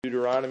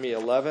Deuteronomy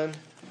 11,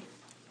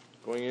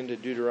 going into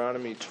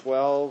Deuteronomy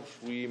 12,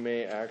 we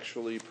may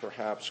actually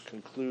perhaps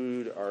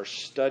conclude our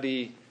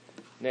study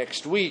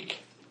next week.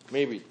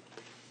 Maybe,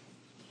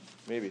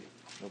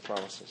 no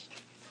promises.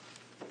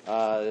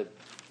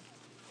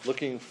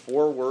 Looking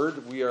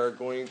forward, we are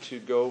going to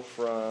go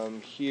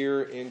from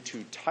here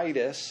into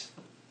Titus.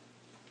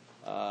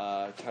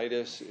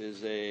 Titus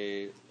is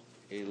a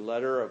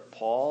letter of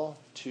Paul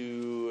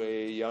to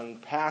a young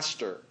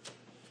pastor.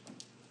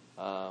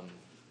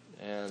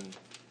 And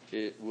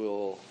it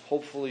will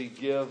hopefully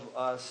give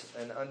us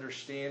an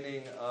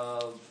understanding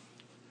of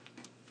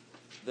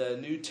the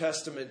New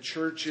Testament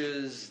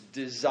church's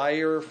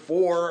desire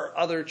for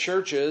other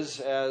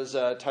churches, as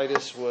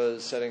Titus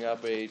was setting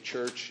up a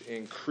church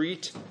in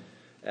Crete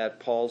at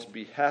Paul's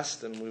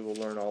behest, and we will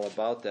learn all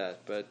about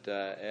that. But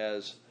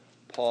as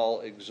Paul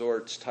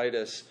exhorts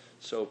Titus,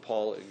 so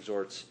Paul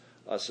exhorts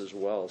us as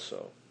well.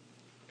 So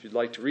if you'd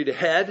like to read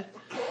ahead,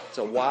 it's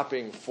a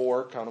whopping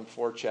 4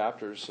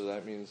 chapters, so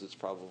that means it's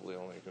probably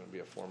only going to be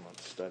a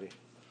 4-month study.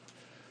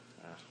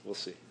 We'll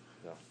see.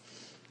 No.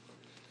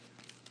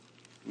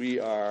 We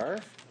are,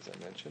 as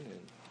I mentioned, in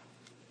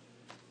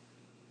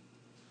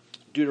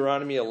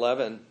Deuteronomy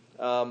 11.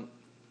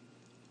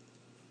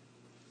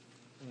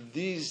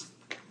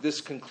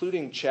 This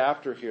concluding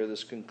chapter here,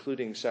 this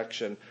concluding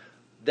section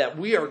that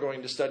we are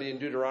going to study in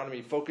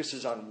Deuteronomy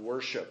focuses on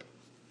worship.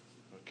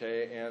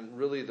 Okay, and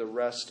really the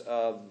rest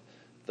of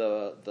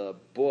the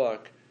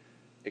book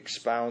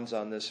expounds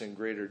on this in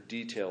greater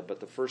detail, but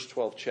the first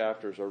 12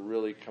 chapters are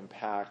really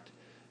compact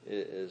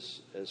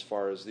as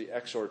far as the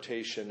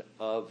exhortation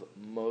of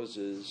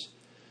Moses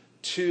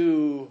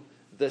to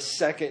the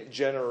second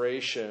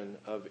generation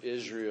of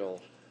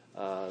Israel,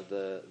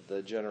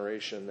 the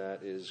generation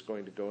that is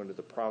going to go into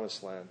the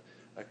promised land.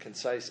 A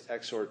concise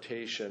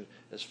exhortation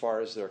as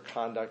far as their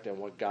conduct and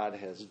what God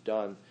has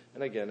done.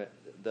 And again,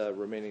 the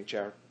remaining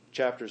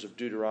chapters of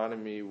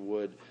Deuteronomy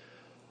would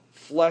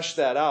flesh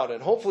that out.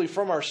 And hopefully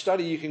from our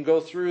study you can go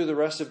through the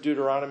rest of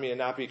Deuteronomy and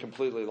not be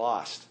completely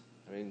lost.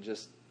 I mean,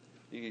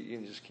 you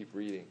can just keep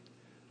reading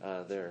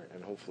there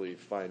and hopefully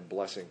find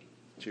blessing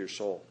to your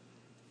soul.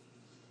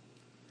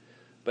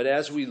 But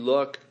as we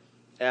look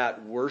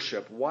at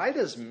worship, why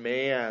does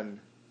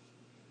man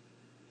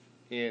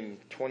in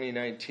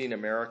 2019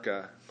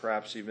 America,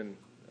 perhaps even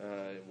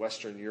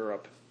Western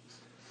Europe,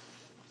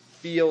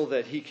 feel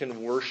that he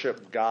can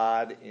worship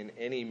God in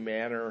any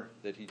manner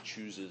that he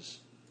chooses?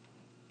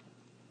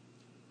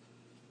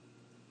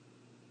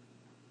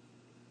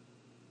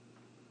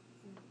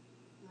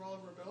 We're all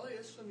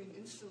rebellious. I mean,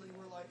 instantly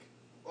we're like,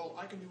 well,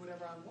 I can do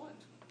whatever I want.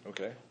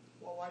 Okay.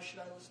 Well, why should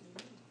I listen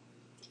to you?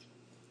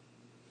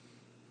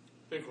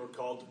 I think we're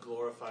called to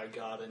glorify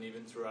God, and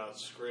even throughout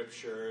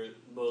Scripture,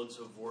 modes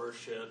of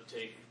worship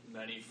take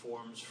many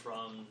forms,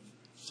 from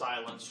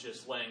silence,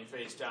 just laying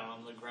face down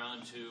on the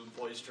ground, to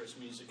boisterous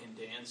music and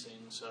dancing.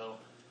 So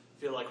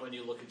I feel like when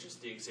you look at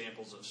just the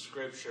examples of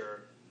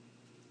Scripture,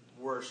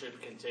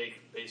 worship can take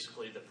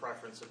basically the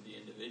preference of the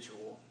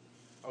individual.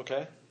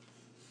 Okay.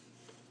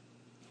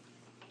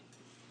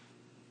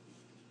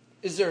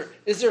 Is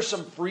there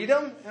some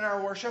freedom in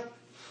our worship?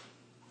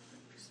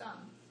 For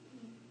some.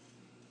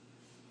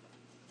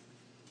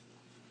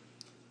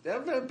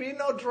 There'll be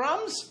no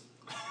drums?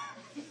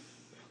 No.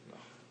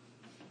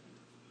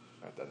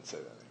 That doesn't say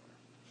that anywhere.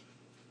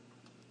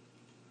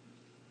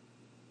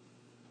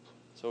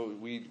 So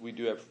we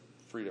do have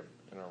freedom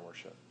in our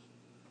worship.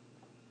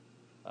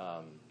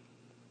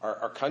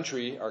 Our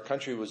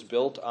country was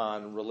built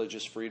on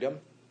religious freedom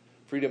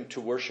to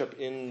worship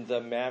in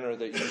the manner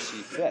that you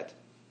see fit.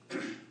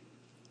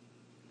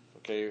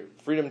 Okay,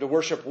 freedom to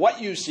worship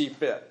what you see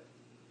fit.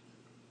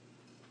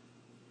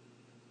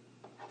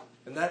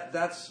 And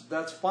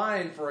that's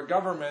fine for a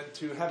government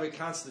to have a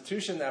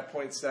constitution that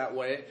points that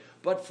way.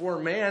 But for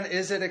man,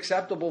 is it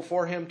acceptable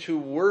for him to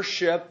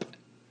worship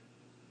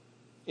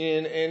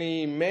in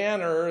any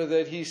manner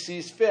that he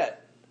sees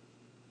fit?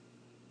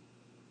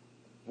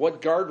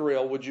 What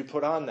guardrail would you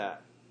put on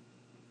that?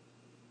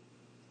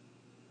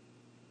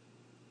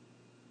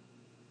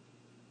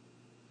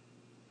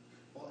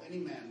 Well, any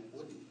man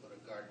wouldn't put a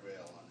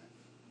guardrail on it.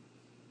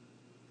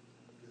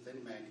 Because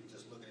any man can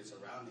just look at his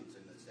surroundings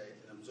and say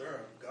and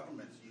observe.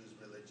 Governments use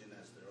religion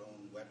as their own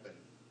weapon.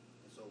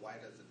 And so why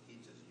doesn't he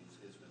just use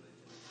his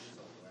religion as his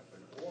own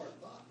weapon or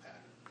thought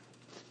pattern?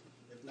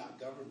 If not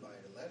governed by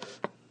the letter,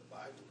 the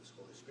Bible, the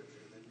Holy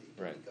Scripture, then he can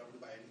be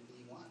governed by anything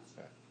he wants.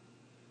 Okay.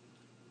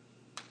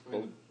 I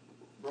mean,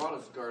 the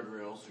broadest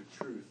guardrails are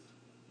truth.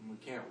 And we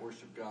can't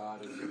worship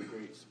God as a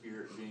great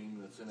spirit being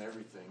that's in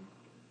everything,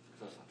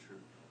 because that's not true.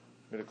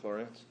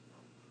 Midichlorians?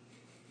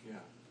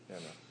 Yeah.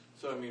 Yeah, no.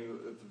 So, I mean,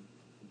 at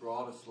the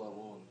broadest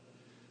level,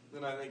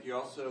 and then I think you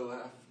also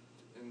have,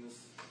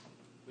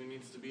 there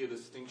needs to be a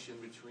distinction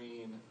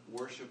between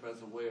worship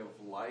as a way of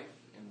life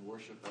and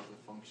worship as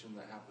a function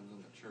that happens in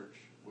the church,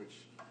 which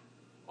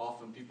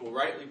often people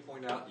rightly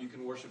point out you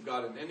can worship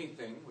God in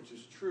anything, which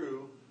is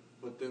true,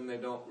 but then they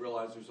don't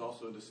realize there's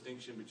also a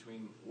distinction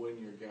between when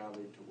you're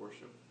gathered to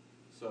worship.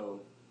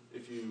 So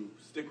if you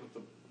stick with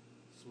the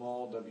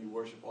small W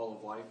worship all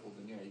of life, well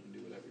then yeah, you can do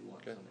whatever you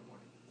want Good. Sunday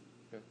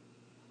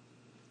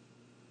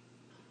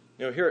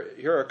morning.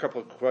 Here are a couple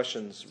of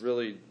questions.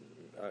 Really,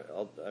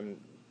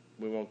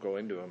 we won't go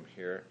into them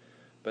here,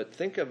 but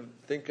think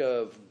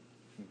of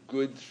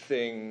good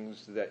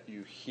things that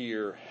you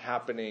hear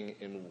happening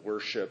in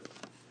worship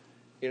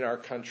in our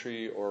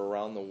country or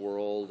around the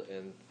world,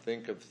 and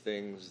think of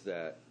things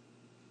that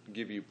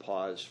give you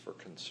pause for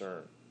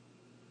concern.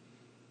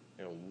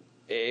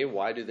 A,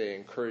 why do they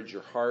encourage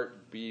your heart?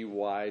 B,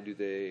 why do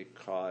they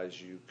cause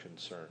you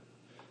concern?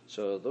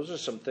 So those are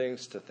some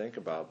things to think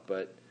about,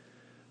 but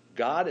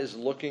God is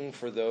looking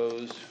for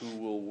those who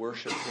will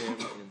worship Him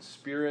in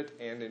spirit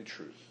and in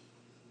truth,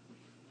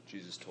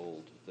 Jesus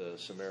told the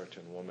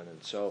Samaritan woman.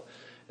 And so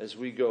as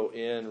we go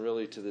in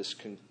really to this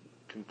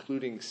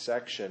concluding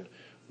section,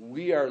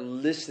 we are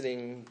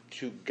listening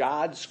to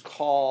God's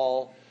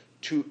call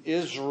to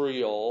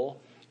Israel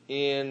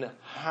in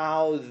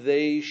how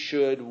they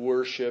should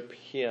worship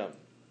Him.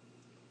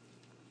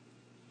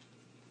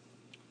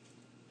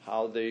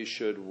 How they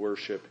should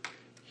worship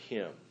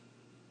Him.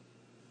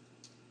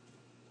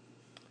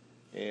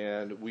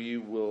 And we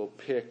will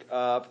pick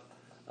up,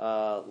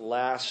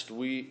 last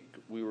week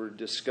we were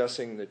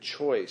discussing the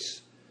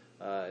choice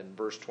in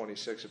verse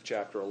 26 of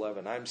chapter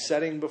 11. I'm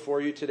setting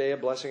before you today a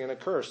blessing and a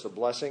curse. The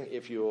blessing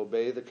if you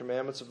obey the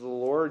commandments of the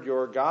Lord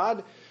your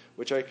God,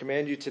 which I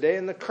command you today,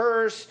 and the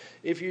curse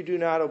if you do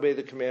not obey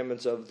the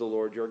commandments of the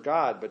Lord your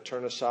God, but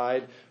turn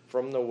aside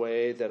from the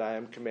way that I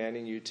am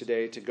commanding you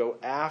today to go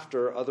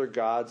after other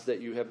gods that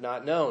you have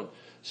not known.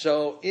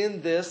 So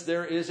in this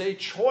there is a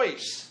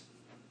choice.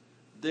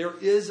 There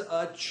is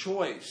a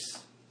choice.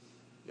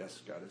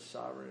 Yes, God is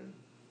sovereign.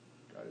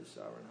 God is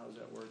sovereign. How does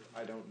that work?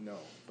 I don't know.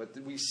 But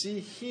we see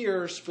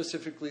here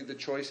specifically the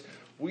choice.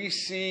 We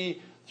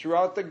see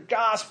throughout the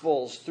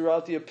Gospels,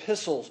 throughout the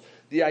epistles,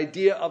 the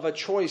idea of a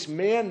choice.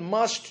 Man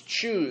must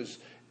choose.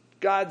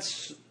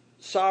 God's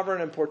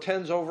sovereign and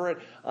portends over it.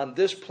 On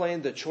this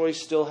plane, the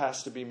choice still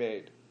has to be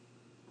made.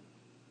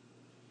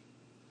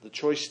 The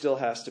choice still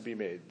has to be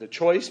made. The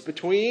choice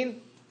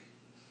between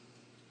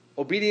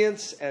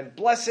obedience and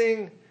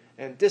blessing,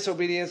 and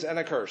disobedience and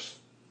a curse.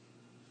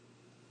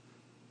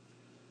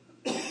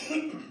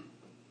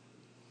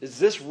 Is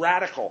this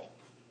radical?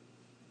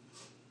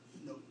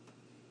 No.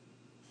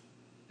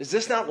 Is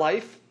this not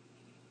life?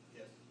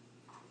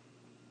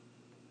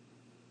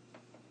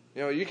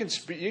 Yes. You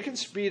can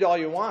speed all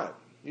you want.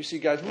 You see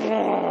guys,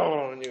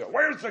 and you go,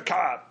 "Where's the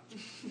cop?"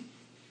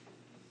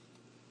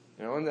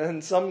 And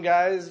then some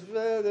guys,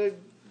 the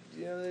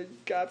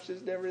cop's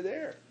just never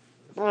there.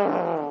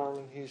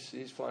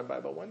 He's flying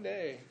by, but one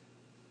day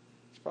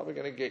he's probably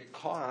going to get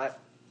caught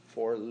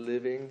for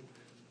living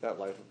that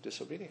life of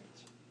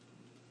disobedience.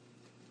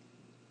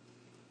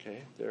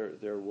 Okay,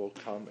 there will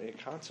come a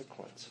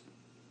consequence.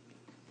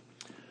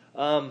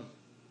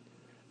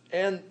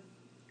 And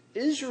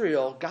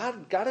Israel,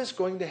 God is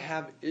going to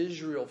have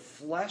Israel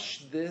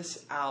flesh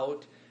this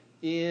out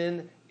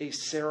in a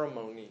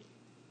ceremony,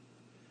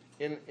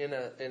 in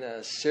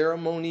a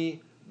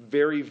ceremony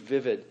very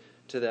vivid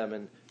to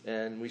them,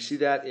 and we see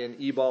that in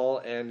Ebal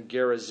and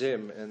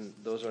Gerizim, and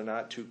those are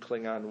not two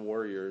Klingon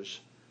warriors,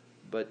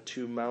 but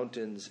two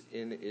mountains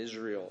in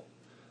Israel.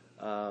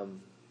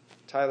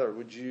 Tyler,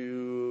 would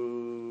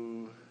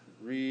you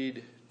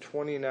read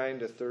 29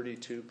 to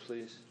 32,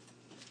 please?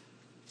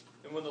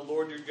 And when the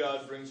Lord your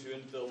God brings you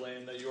into the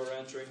land that you are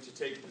entering to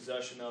take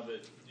possession of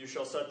it, you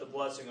shall set the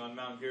blessing on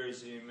Mount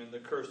Gerizim and the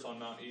curse on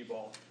Mount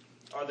Ebal.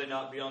 Are they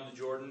not beyond the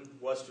Jordan,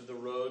 west of the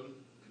road,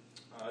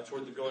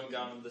 toward the going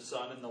down of the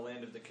sun, in the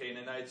land of the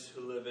Canaanites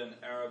who live in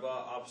Arabah,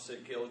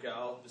 opposite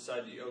Gilgal,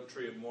 beside the oak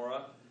tree of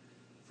Morah?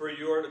 For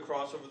you are to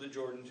cross over the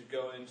Jordan to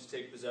go in to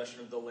take possession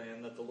of the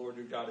land that the Lord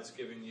your God is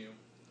giving you.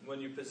 When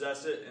you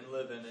possess it and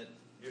live in it,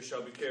 you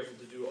shall be careful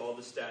to do all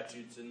the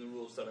statutes and the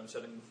rules that I'm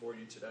setting before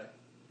you today.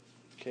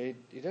 Okay,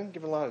 he doesn't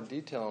give a lot of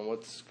detail on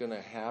what's going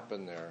to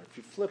happen there. If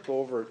you flip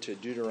over to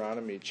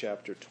Deuteronomy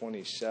chapter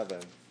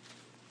 27,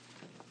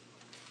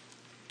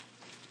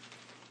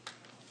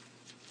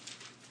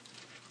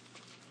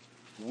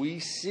 we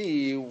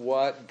see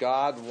what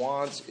God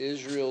wants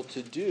Israel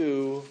to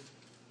do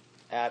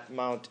at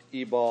Mount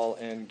Ebal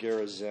and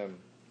Gerizim.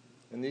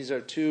 And these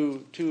are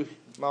two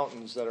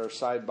mountains that are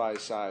side by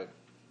side.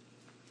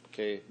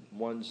 Okay,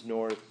 one's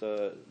north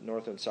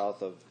and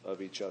south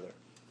of each other.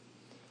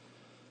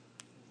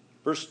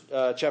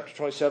 Chapter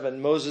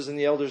 27, Moses and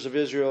the elders of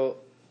Israel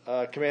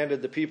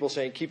commanded the people,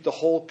 saying, "Keep the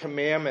whole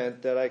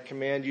commandment that I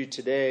command you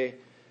today,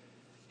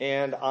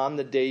 and on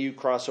the day you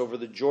cross over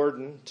the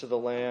Jordan to the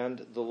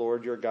land the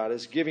Lord your God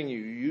is giving you.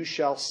 You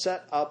shall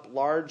set up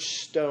large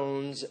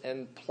stones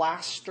and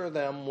plaster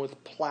them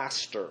with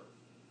plaster.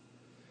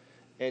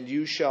 And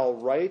you shall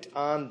write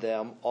on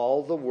them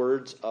all the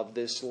words of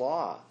this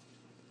law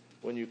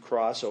when you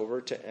cross over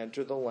to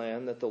enter the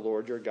land that the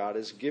Lord your God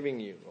is giving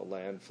you, a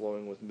land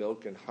flowing with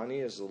milk and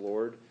honey, as the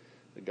Lord,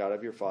 the God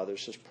of your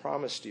fathers, has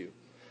promised you.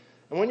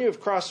 And when you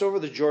have crossed over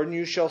the Jordan,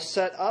 you shall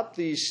set up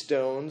these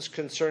stones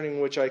concerning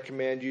which I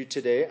command you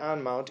today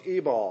on Mount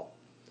Ebal.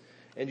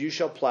 and you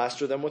shall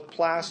plaster them with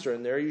plaster.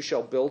 And there you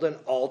shall build an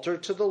altar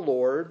to the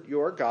Lord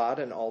your God,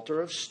 an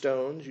altar of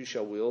stones. You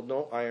shall wield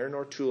no iron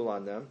or tool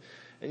on them.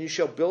 And you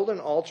shall build an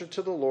altar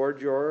to the Lord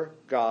your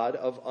God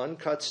of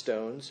uncut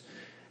stones,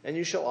 and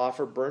you shall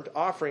offer burnt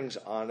offerings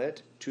on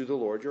it to the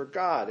Lord your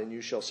God. And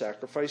you shall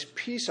sacrifice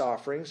peace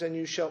offerings, and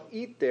you shall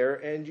eat there,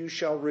 and you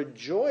shall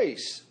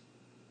rejoice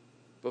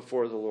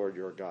before the Lord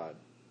your God.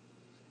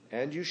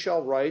 And you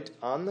shall write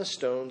on the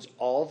stones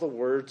all the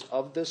words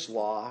of this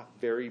law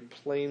very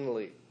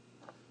plainly.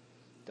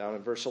 Down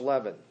in verse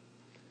 11.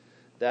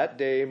 That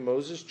day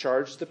Moses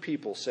charged the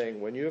people,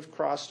 saying, when you have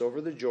crossed over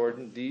the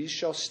Jordan, these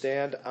shall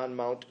stand on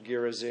Mount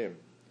Gerizim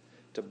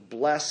to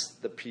bless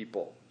the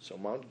people. So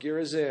Mount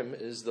Gerizim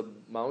is the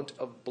Mount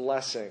of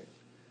blessing.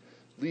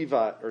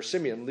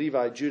 Simeon,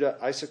 Levi, Judah,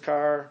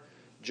 Issachar,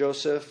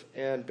 Joseph,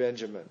 and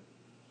Benjamin.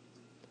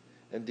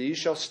 And these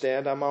shall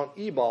stand on Mount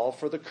Ebal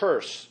for the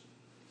curse.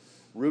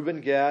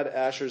 Reuben, Gad,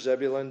 Asher,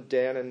 Zebulun,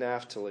 Dan, and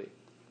Naphtali.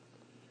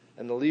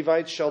 And the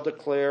Levites shall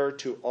declare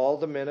to all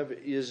the men of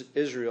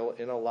Israel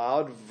in a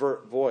loud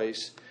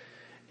voice.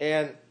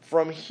 And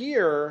from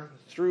here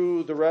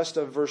through the rest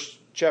of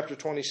chapter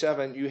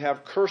 27, you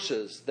have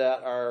curses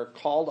that are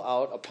called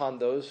out upon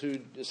those who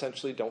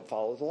essentially don't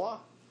follow the law.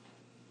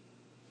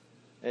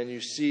 And you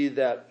see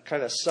that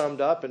kind of summed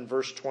up in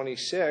verse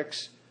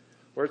 26,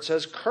 where it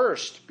says,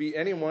 cursed be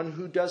anyone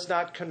who does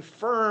not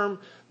confirm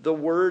the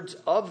words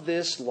of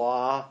this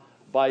law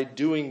by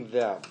doing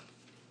them.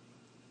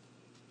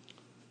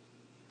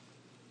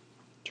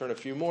 Turn a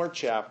few more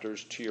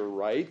chapters to your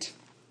right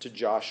to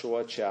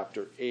Joshua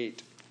chapter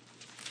 8.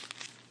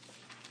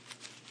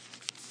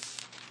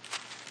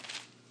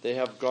 They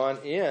have gone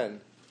in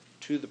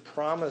to the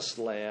promised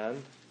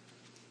land,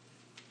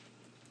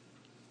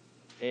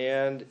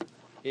 and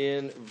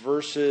in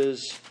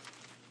verses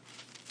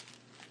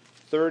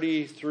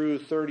 30 through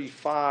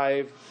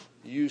 35,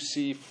 you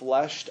see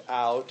fleshed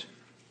out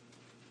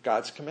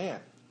God's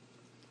command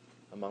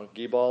on Mount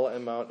Ebal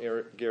and Mount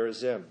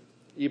Gerizim.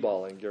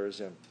 Ebal and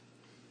Gerizim.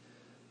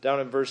 Down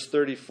in verse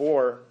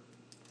 34,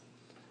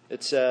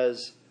 it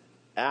says,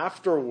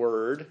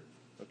 afterward,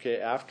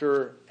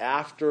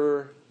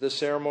 after the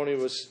ceremony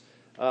was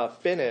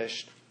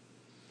finished,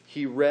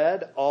 he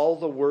read all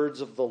the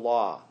words of the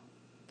law,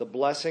 the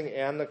blessing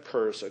and the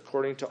curse,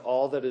 according to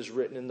all that is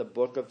written in the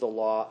book of the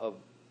law.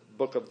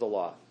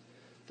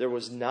 There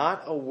was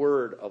not a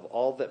word of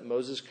all that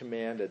Moses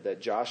commanded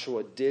that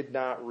Joshua did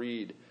not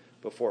read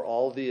before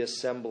all the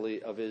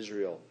assembly of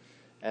Israel,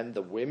 and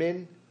the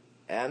women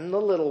and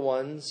the little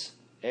ones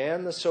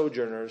and the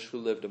sojourners who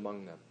lived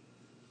among them.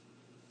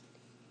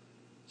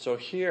 So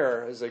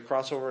here, as they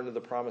cross over into the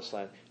promised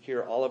land,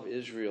 here all of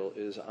Israel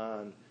is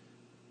on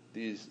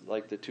these,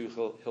 like the two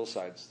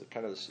hillsides, the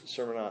kind of the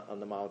Sermon on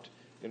the Mount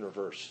in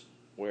reverse,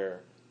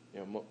 where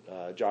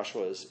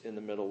Joshua is in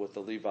the middle with the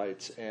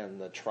Levites and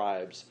the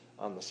tribes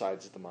on the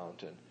sides of the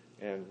mountain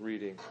and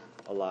reading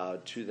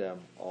aloud to them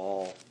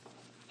all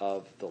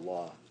of the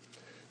law.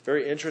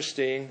 Very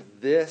interesting.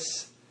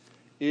 This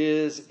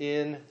is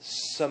in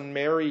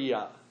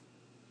Samaria.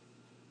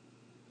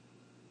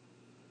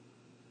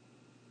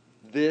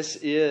 This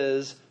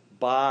is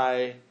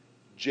by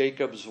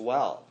Jacob's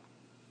well.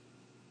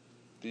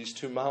 These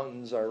two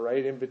mountains are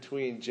right in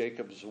between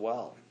Jacob's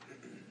well.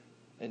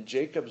 And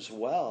Jacob's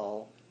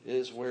well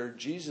is where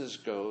Jesus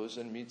goes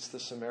and meets the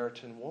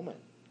Samaritan woman.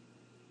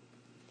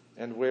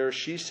 And where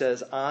she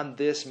says, on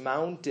this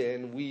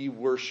mountain we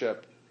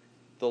worship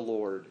the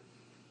Lord.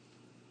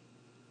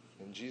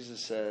 And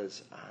Jesus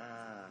says,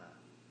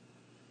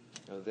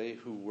 they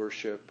who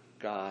worship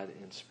God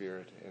in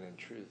spirit and in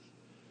truth.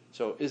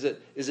 So is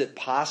it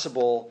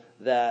possible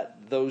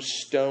that those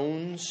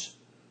stones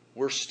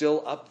were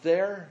still up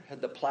there?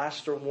 Had the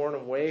plaster worn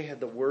away? Had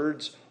the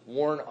words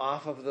worn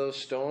off of those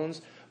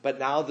stones? But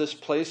now this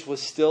place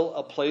was still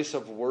a place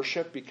of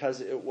worship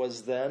because it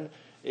was then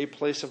a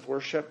place of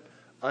worship?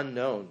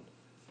 Unknown.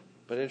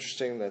 But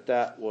interesting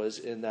that was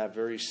in that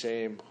very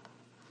same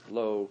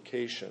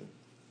location.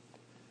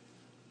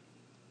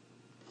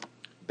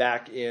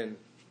 Back in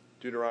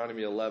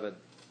Deuteronomy 11,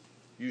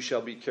 you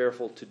shall be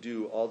careful to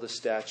do all the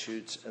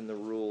statutes and the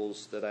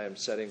rules that I am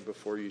setting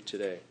before you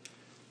today.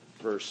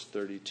 Verse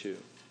 32.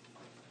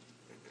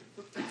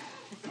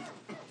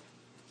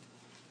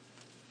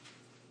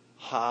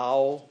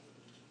 How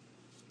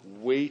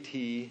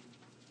weighty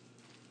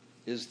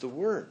is the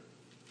word?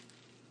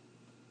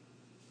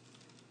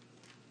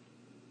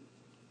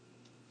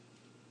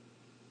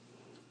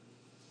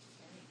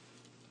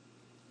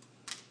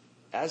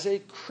 As a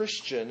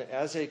Christian,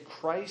 as a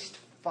Christ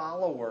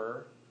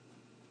follower,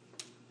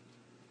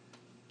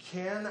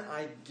 can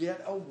I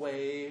get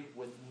away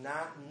with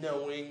not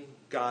knowing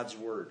God's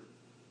word?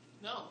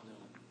 No.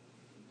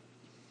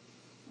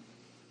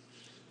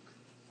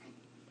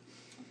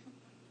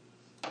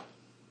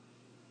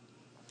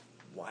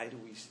 Why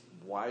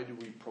do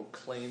we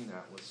proclaim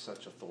that with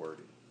such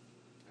authority?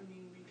 I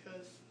mean,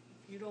 because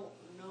if you don't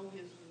know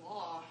his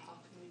law, how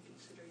can we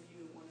consider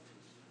you one of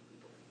his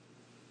people?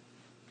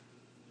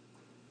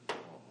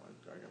 Oh,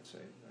 I gotta say,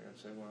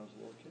 when I was a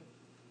little kid.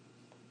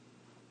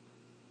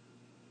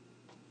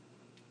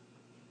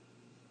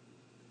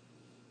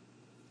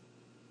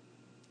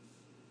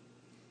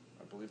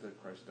 believe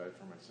that Christ died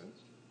for my sins.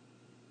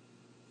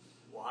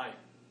 Why?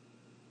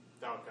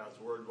 Without God's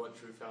word, what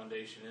true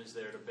foundation is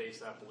there to base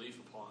that belief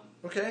upon?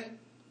 Okay.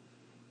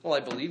 Well, I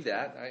believe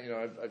that.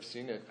 I've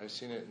seen it. I've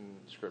seen it in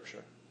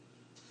Scripture.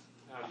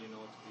 How do you know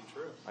it to be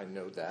true? I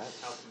know that.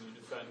 How can you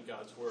defend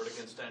God's word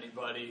against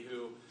anybody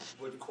who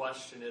would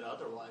question it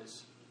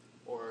otherwise?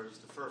 Or is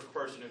the first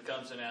person who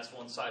comes and asks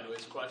one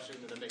sideways question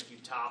going to make you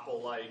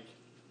topple like...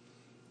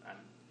 I'm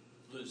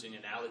losing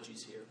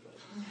analogies here, but...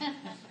 I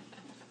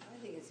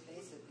think it's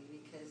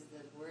basically because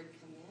the word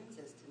commands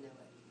us to know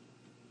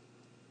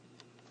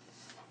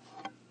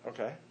it.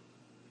 Okay.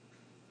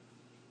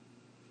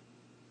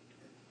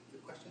 The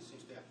question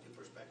seems to have two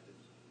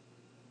perspectives.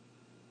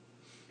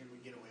 Can we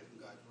get away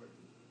from God's word?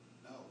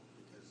 No,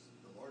 because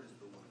the Lord is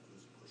the one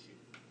who's pushing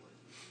the word.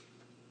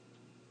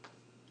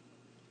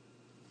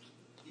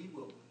 He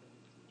will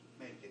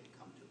make it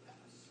come to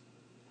pass.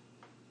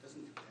 It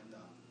doesn't depend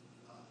on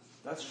us.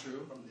 That's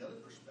true. From the other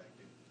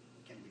perspective,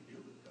 what can we do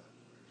with God's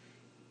word?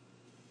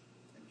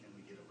 And can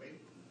we get away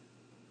from it?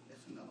 Yes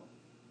and no.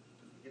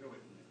 Because we get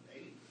away from it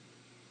daily.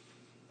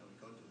 And we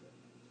go to it.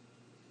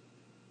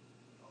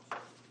 Also.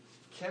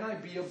 Can I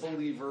be a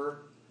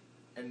believer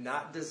and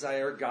not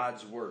desire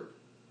God's word?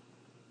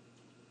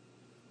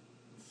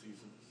 In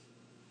seasons.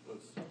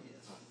 That's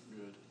Yes. not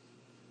good.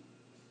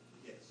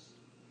 Yes.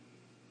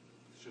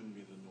 Shouldn't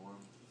be the norm.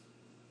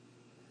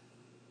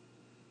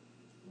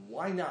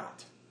 Why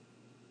not?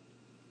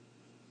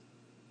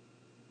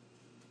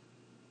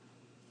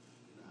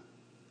 Not.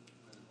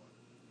 I know what.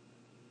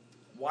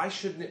 Why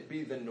shouldn't it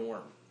be the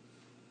norm?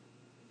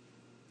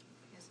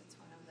 Because it's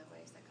one of the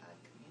ways that God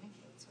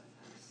communicates with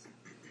us.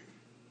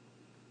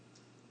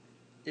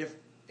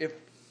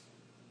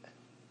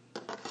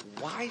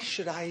 Why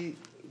should I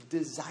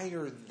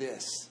desire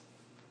this?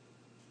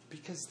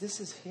 Because this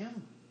is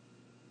Him.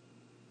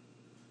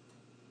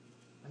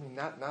 I mean,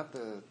 not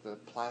the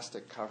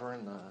plastic cover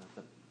and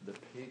the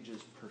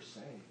pages per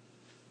se,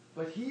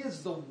 but He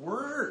is the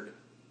Word.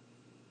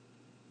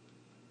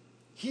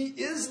 He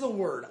is the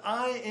Word.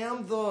 I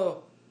am the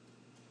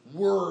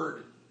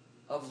Word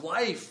of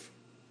life.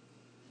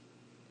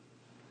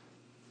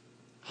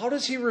 How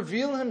does He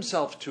reveal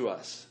Himself to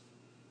us?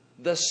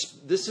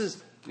 This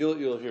is,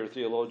 you'll hear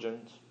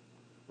theologians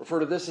refer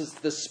to this as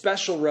the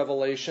special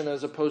revelation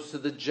as opposed to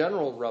the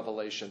general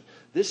revelation.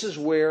 This is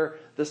where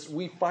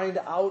we find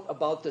out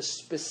about the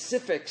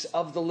specifics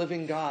of the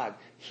living God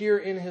here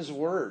in His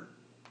Word.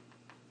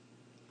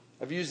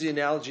 I've used the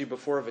analogy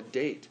before of a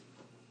date.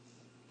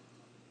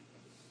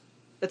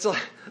 It's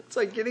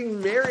like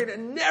getting married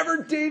and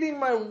never dating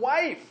my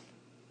wife.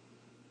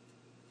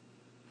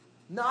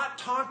 Not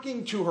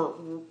talking to her.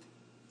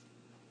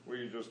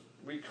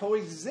 We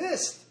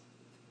coexist.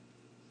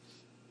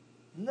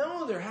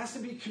 No, there has to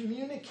be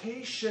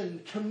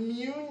communication,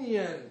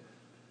 communion.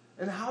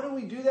 And how do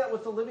we do that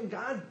with the living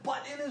God?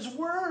 But in His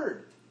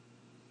Word.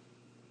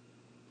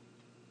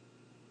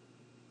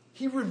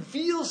 He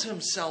reveals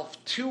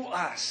Himself to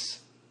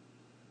us.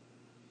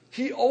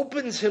 He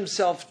opens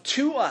Himself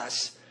to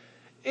us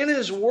in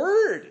His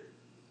Word.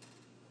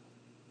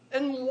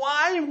 And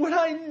why would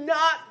I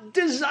not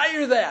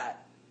desire that?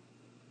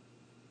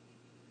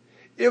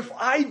 If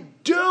I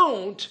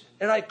don't,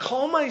 and I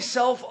call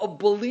myself a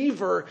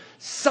believer,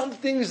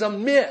 something's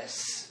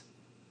amiss.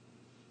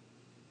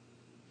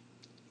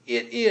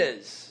 It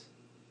is.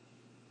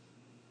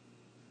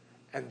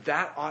 And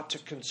that ought to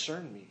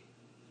concern me.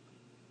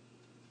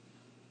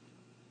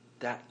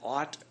 That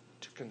ought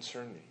to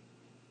concern me.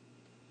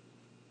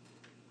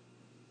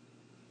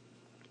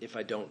 If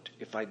I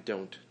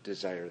don't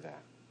desire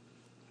that.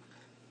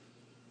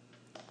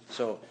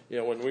 So,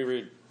 when we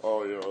read,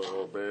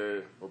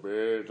 obey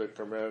the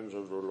commands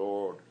of the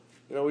Lord.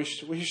 We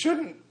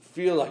shouldn't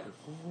feel like,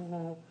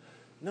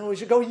 no, we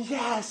should go,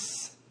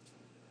 yes,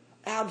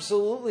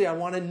 absolutely. I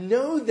want to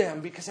know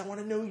them because I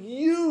want to know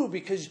you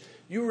because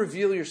you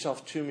reveal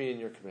yourself to me in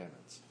your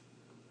commandments.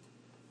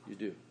 You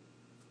do.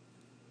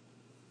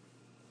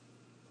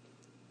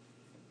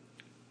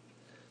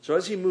 So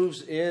as he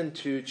moves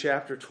into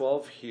chapter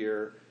 12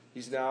 here,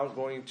 he's now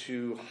going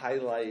to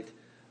highlight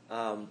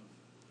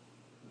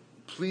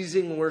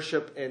pleasing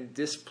worship and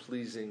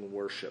displeasing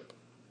worship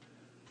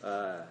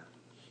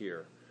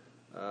here.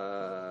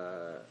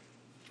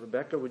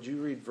 Rebecca, would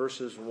you read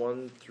verses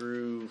 1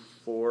 through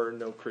 4?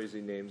 No crazy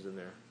names in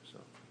there.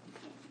 So.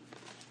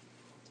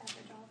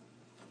 Chapter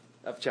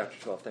 12? Of chapter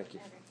 12, thank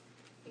you. Okay.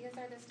 These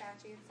are the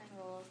statutes and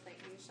rules that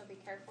you shall be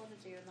careful to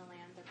do in the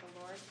land that the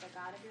Lord, the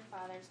God of your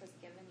fathers, has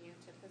given you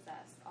to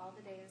possess all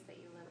the days that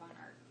you live on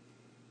earth.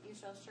 You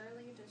shall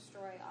surely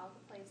destroy all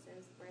the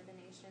places where the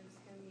nations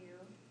whom you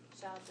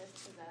shall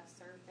dispossess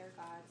serve their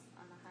gods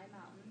on the high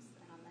mountains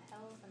and on the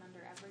hills and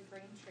under every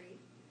green tree.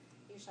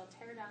 You shall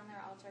tear down their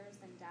altars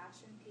and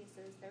dash in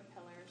pieces their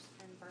pillars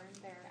and burn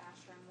their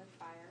Asherim with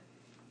fire.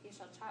 You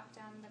shall chop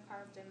down the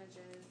carved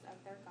images of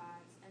their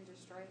gods and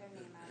destroy their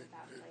name out of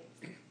that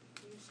place.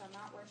 You shall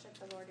not worship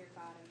the Lord your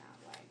God in that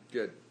way.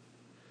 Good.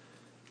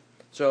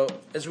 So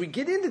as we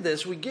get into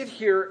this, we get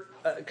here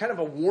kind of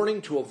a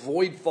warning to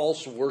avoid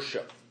false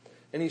worship.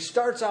 And he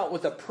starts out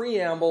with a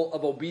preamble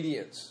of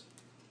obedience.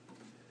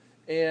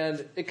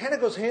 And it kind of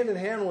goes hand in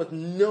hand with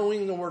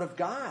knowing the Word of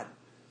God.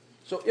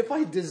 So if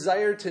I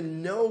desire to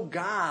know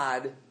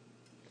God,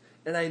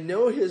 and I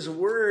know His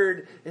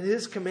Word, and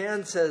His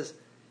command says,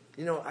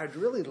 I'd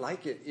really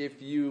like it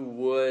if you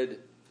would,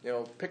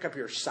 pick up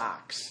your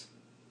socks.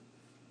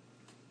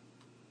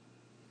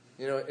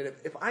 And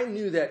if I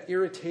knew that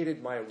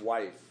irritated my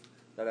wife,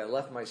 that I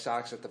left my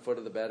socks at the foot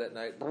of the bed at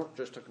night,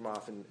 just took them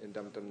off and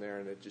dumped them there,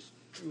 and it just,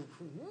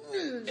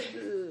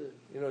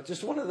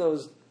 just one of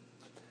those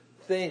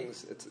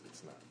things. It's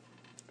not.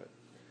 But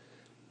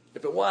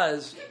if it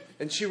was,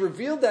 and she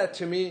revealed that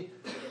to me,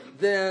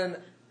 then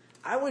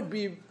I'd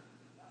be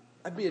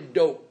a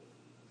dope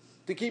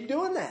to keep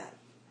doing that.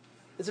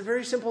 It's a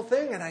very simple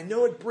thing, and I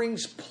know it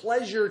brings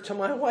pleasure to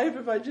my wife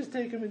if I just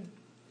take them and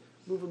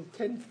move them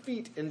 10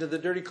 feet into the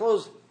dirty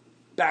clothes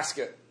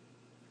basket.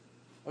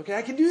 Okay,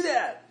 I can do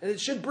that. And it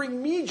should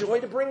bring me joy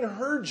to bring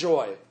her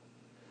joy.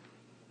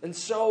 And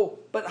so,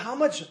 but how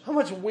much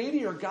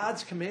weightier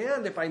God's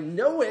command if I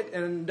know it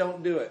and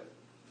don't do it?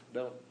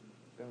 Don't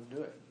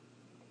do it.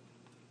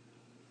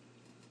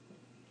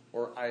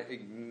 Or I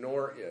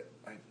ignore it.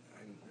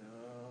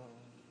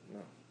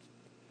 No.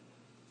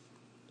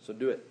 So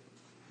do it.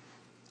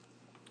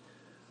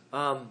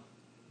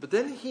 But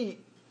then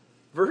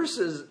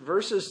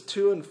verses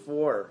 2 and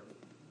 4.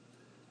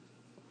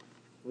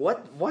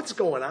 What's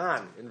going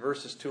on in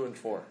verses 2 and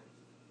 4?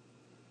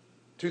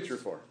 2 through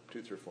 4.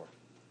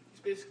 He's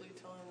basically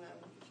telling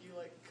them if you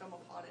come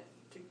upon it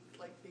to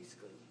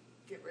basically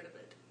get rid of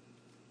it.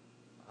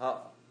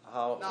 How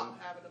not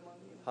have it among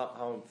you.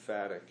 How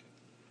emphatic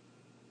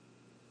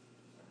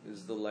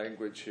is the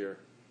language here?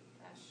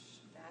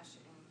 Dash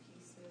in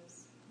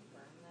pieces,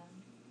 burn them.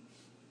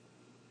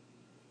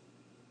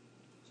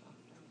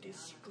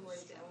 Destroy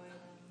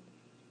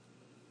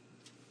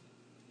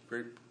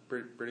them.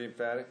 Pretty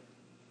emphatic.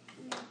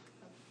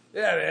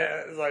 Yeah,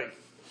 man, it's like,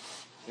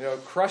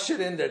 crush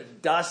it into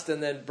dust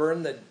and then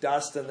burn the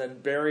dust and then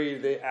bury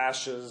the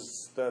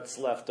ashes that's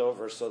left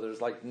over so there's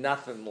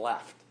nothing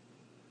left.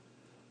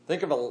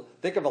 Think of a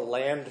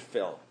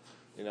landfill.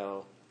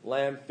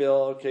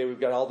 Landfill, okay,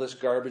 we've got all this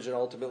garbage and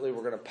ultimately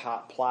we're going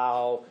to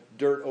plow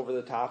dirt over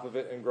the top of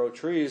it and grow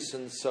trees,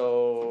 and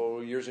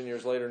so years and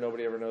years later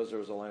nobody ever knows there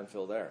was a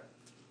landfill there.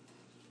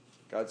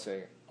 God's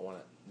saying, I want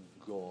it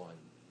gone.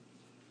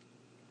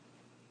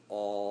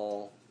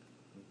 All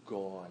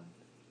gone.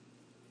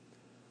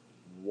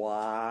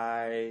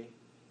 Why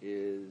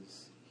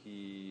is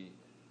He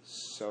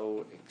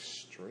so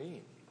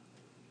extreme?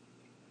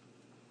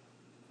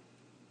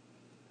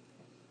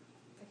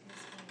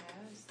 Because He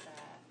knows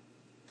that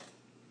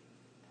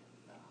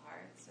the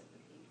hearts of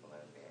the people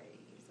are very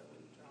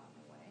easily drawn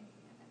away,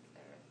 and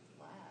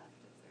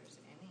if there's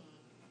any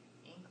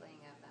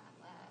inkling of that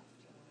left,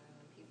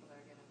 people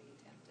are going to be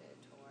tempted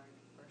toward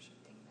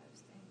worshiping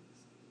those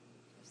things,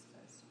 just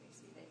as we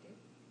see they do.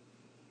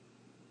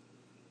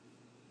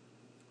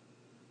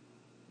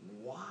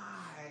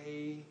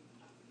 Why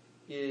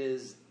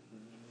is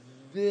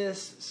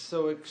this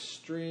so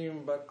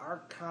extreme, but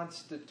our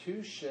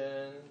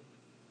Constitution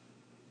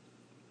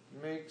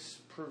makes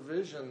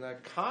provision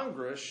that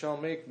Congress shall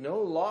make no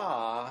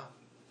law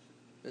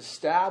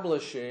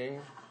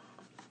establishing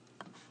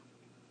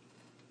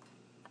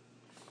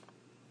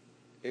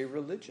a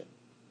religion?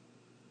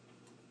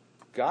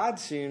 God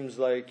seems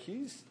like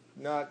He's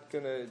not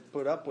going to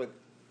put up with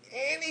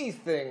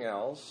anything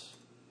else.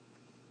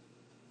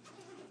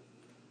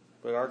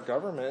 But our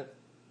government,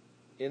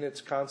 in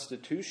its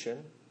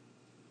Constitution,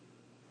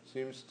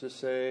 seems to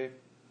say,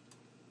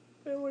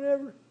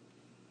 whatever.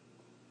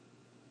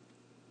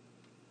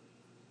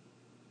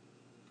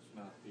 It's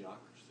not a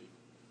theocracy,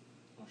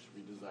 nor should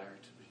we desire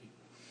to be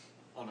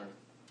on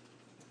earth.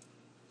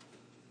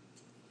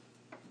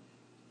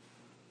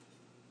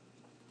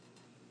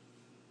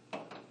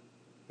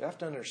 You have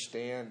to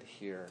understand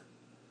here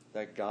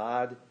that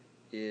God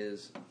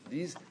is,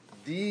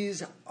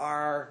 these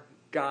are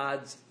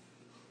God's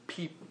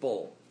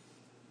people.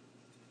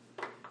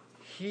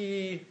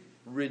 He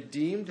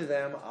redeemed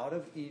them out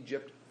of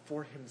Egypt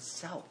for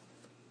Himself.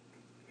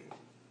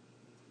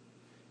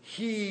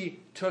 He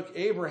took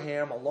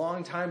Abraham a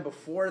long time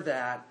before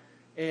that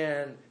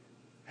and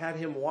had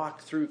him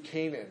walk through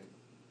Canaan,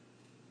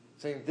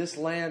 saying, this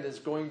land is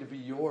going to be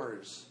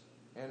yours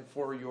and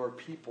for your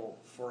people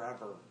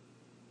forever.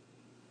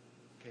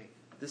 Okay,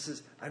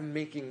 I'm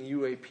making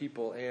you a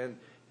people, and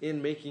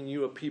in making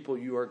you a people,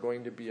 you are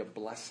going to be a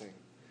blessing.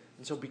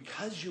 And so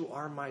because you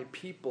are my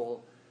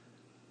people,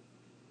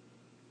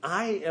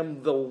 I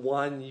am the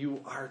one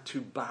you are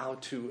to bow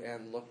to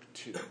and look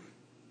to.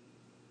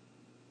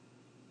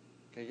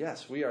 Okay,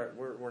 yes,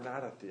 we're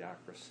not a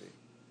theocracy.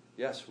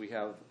 Yes, we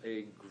have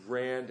a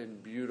grand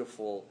and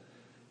beautiful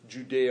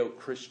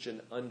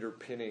Judeo-Christian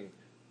underpinning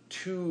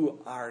to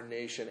our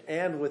nation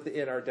and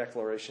within our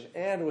Declaration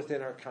and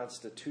within our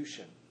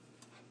Constitution.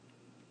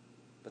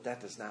 But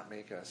that does not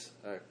make us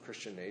a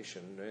Christian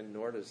nation, and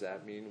nor does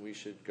that mean we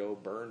should go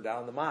burn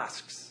down the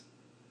mosques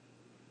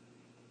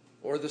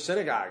or the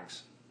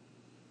synagogues.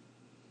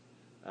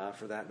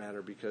 for that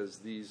matter, because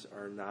these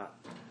are not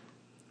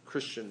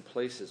Christian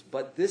places.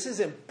 But this is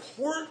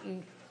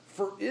important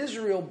for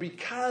Israel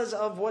because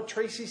of what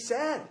Tracy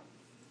said.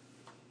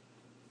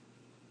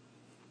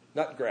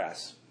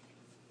 Nutgrass.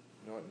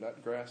 You know what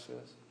nutgrass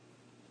is?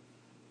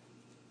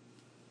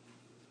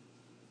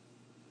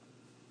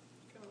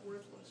 Kind of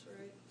worthless,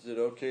 right? Is it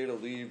okay to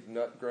leave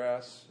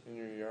nutgrass in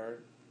your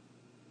yard?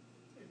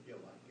 If you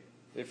like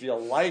it. If you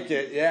like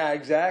it, yeah,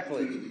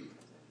 exactly.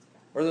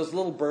 Or those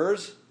little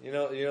burrs, you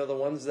know the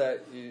ones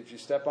that if you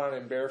step on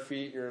in bare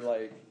feet, you're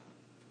like,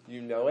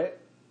 you know it.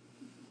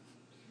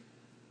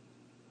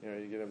 You know,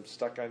 you get them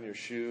stuck on your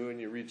shoe and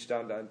you reach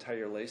down to untie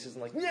your laces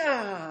and like,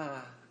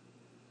 yeah,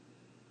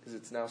 because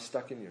it's now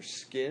stuck in your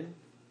skin.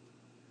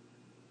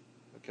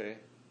 Okay,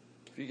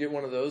 if you get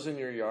one of those in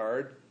your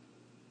yard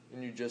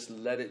and you just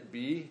let it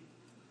be,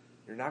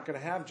 you're not going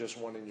to have just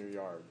one in your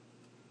yard.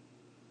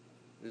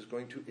 It is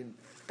going to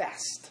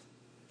infest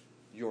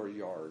your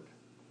yard.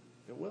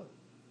 It will.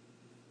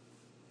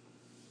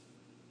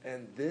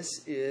 And this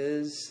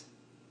is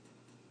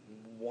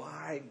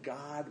why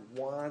God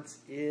wants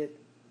it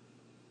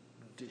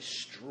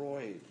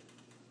destroyed.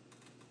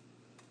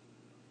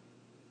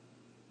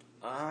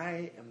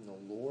 I am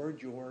the Lord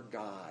your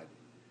God.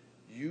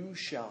 You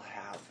shall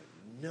have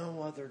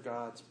no other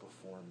gods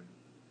before me.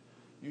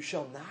 You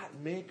shall not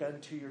make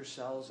unto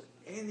yourselves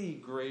any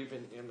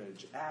graven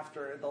image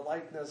after the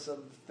likeness of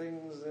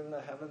things in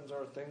the heavens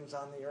or things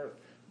on the earth.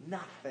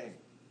 Nothing.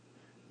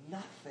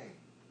 Nothing.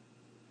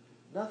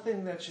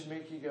 Nothing that should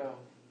make you go,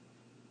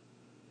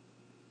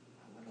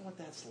 I wonder what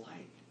that's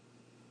like.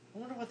 I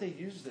wonder what they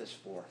use this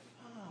for.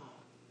 Oh,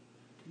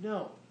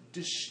 no.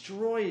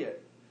 Destroy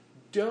it.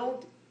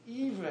 Don't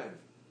even.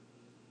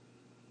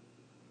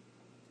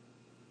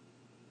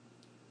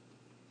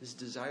 His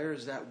desire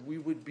is that we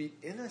would be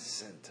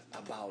innocent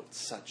about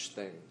such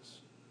things,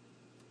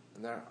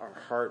 and that our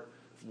heart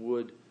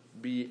would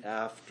be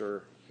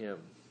after him.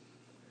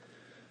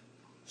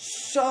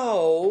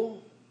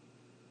 So,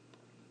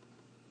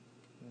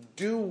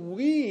 do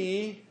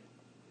we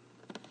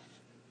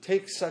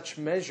take such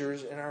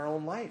measures in our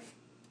own life?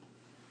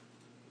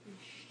 We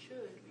should.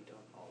 We don't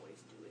always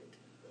do it,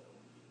 though.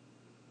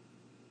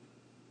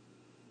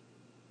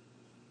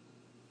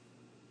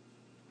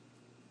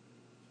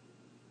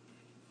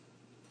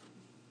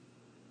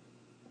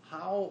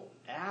 How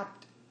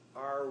apt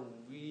are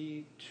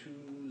we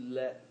to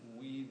let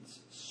weeds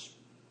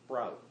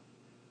sprout?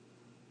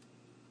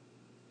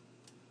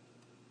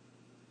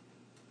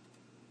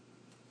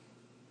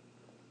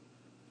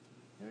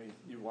 You know,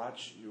 you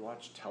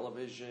watch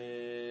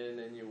television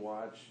and you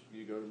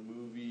go to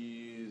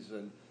movies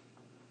and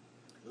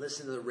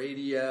listen to the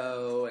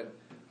radio and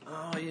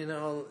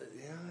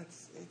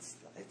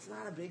it's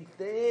not a big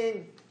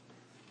thing.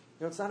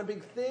 It's not a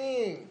big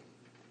thing.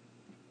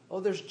 Oh,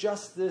 there's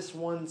just this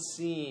one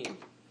scene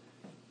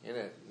in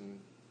it. And,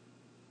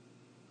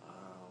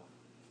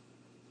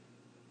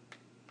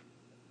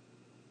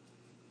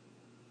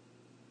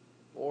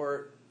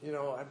 or,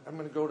 I'm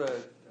going to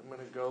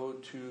go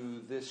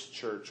to this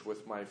church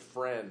with my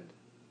friend.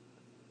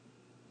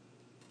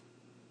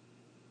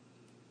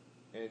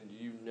 And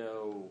you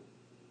know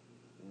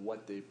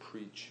what they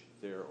preach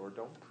there or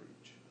don't preach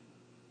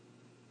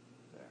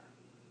there.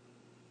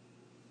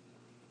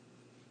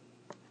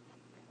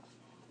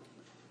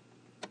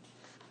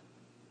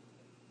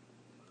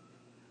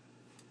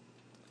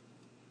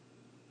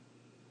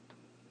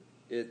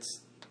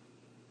 It's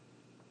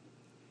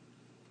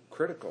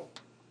critical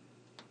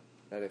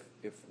that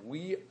if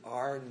we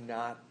are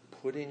not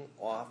putting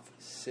off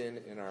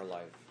sin in our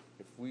life,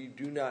 if we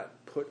do not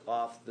put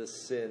off the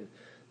sin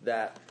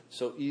that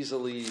so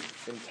easily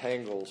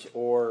entangles,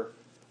 or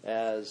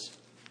as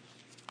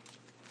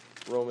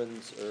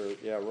Romans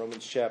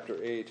chapter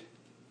 8,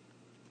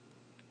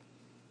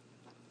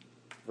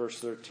 verse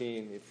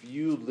 13, if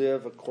you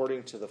live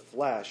according to the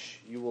flesh,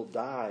 you will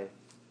die.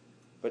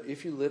 But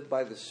if you live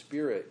by the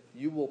Spirit,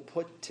 you will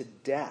put to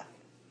death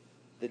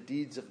the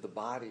deeds of the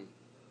body,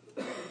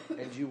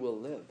 and you will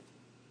live.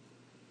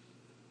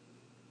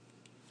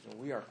 And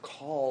we are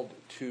called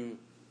to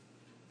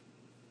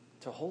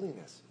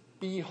holiness.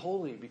 Be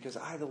holy, because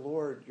I, the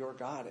Lord, your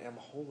God, am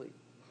holy.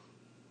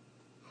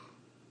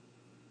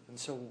 And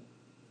so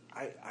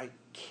I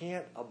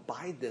can't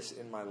abide this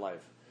in my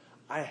life.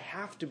 I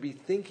have to be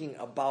thinking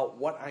about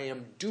what I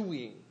am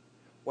doing,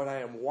 what I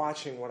am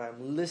watching, what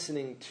I'm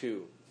listening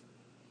to.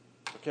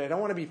 Okay, I don't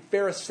want to be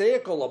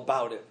pharisaical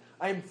about it.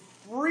 I'm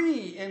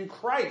free in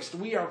Christ.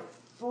 We are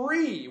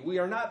free. We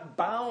are not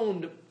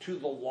bound to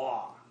the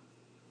law.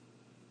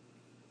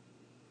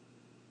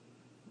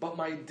 But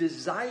my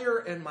desire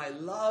and my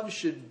love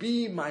should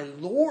be my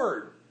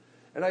Lord.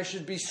 And I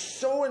should be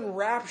so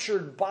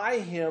enraptured by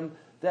him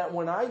that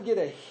when I get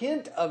a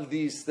hint of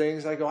these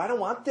things, I go, I don't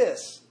want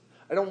this.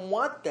 I don't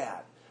want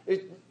that.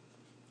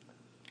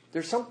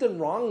 There's something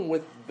wrong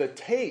with the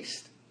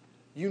taste.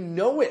 You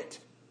know it.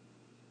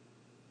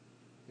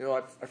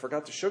 I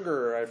forgot the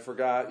sugar. I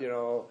forgot,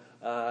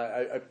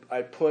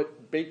 I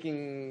put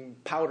baking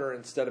powder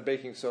instead of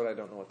baking soda. I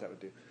don't know what that would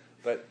do.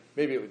 but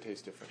maybe it would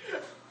taste different.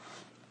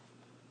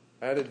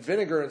 I added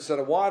vinegar instead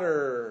of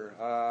water.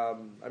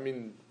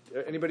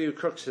 Anybody who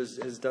cooks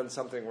has done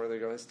something where they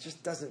go, it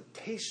just doesn't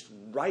taste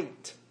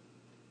right.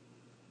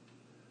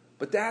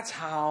 But that's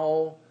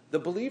how the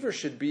believer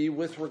should be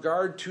with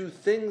regard to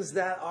things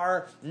that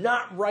are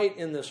not right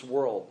in this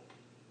world.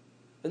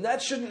 And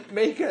that shouldn't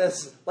make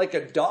us like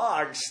a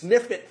dog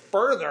sniff it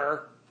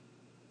further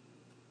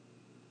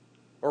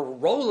or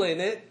roll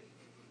in it,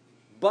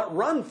 but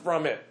run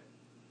from it.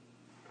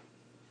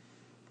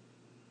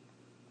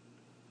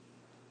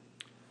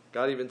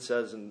 God even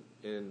says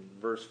in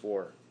verse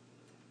 4,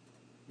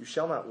 you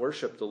shall not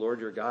worship the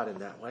Lord your God in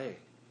that way.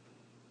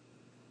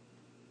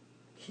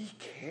 He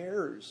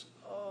cares.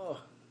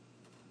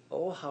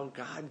 Oh, how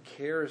God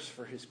cares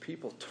for his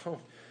people.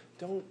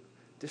 Don't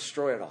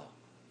destroy it all.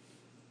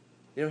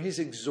 He's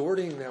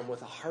exhorting them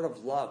with a heart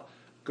of love.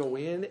 Go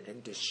in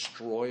and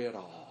destroy it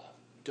all.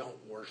 Don't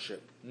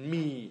worship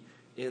me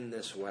in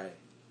this way.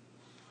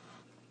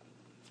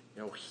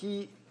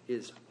 He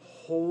is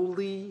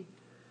holy.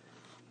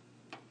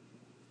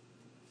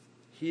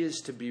 He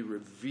is to be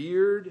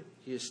revered.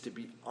 He is to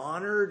be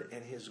honored.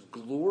 And his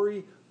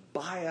glory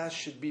by us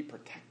should be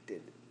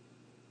protected.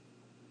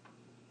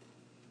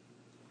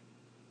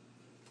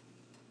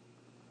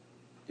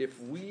 If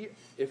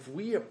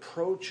we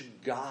approach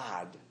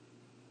God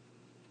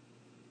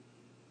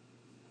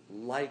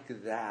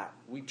like that,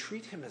 we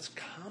treat him as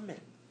common.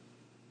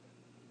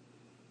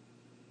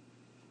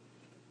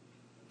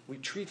 We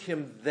treat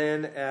him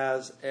then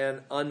as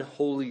an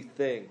unholy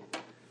thing,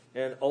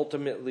 and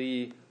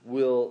ultimately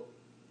will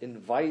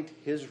invite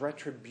his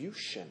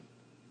retribution.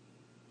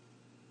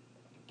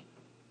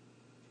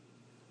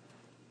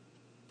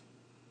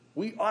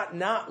 We ought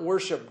not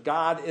worship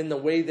God in the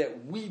way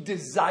that we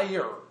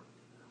desire.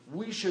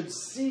 We should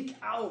seek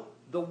out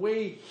the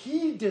way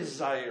he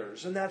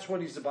desires, and that's what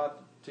he's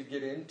about to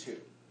get into.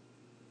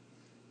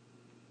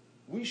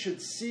 We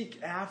should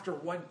seek after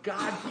what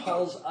God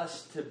calls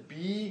us to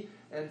be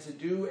and to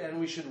do, and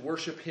we should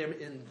worship him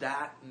in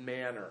that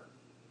manner.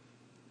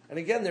 And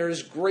again, there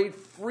is great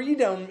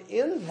freedom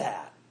in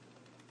that.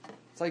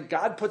 It's like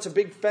God puts a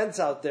big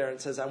fence out there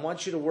and says, I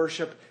want you to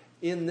worship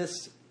in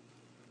this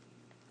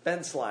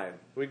fence line.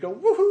 We go,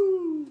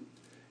 woohoo!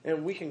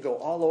 And we can go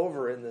all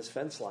over in this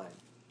fence line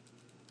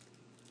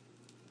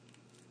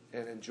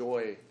and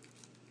enjoy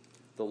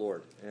the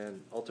Lord.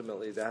 And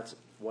ultimately, that's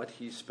what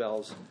he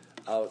spells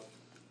out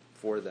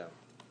for them.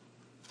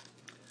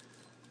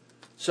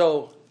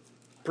 So,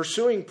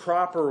 pursuing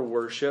proper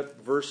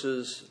worship,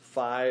 verses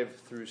 5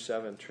 through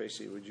 7.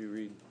 Tracy, would you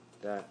read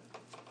that?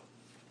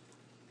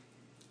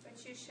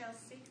 But you shall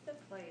seek the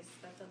place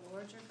that the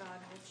Lord your God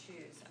will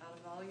choose out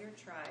of all your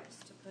tribes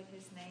to put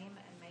his name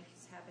and make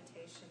his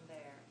habitation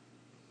there.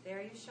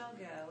 There you shall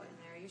go, and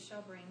there you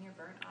shall bring your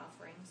burnt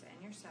offerings and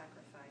your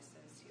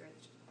sacrifices, your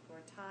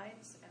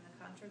tithes and the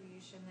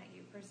contribution that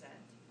you present,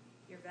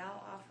 your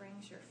vow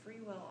offerings, your free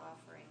will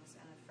offerings,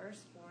 and the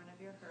firstborn of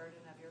your herd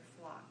and of your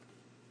flock.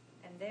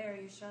 And there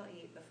you shall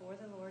eat before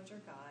the Lord your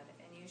God,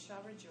 and you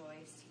shall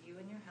rejoice, you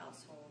and your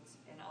households,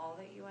 in all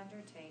that you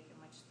undertake in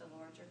which the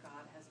Lord your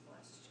God has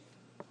blessed you.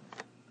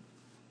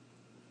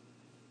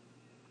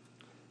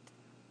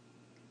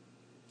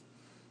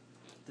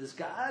 Does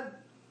God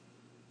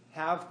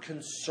have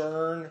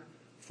concern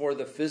for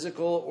the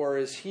physical, or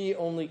is he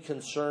only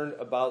concerned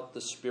about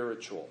the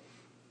spiritual?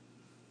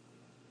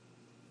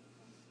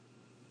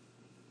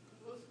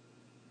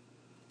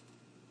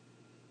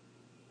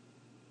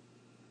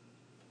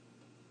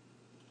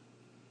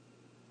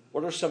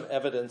 What are some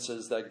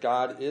evidences that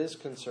God is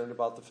concerned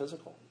about the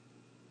physical?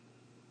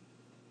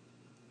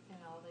 In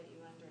all that you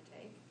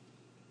undertake.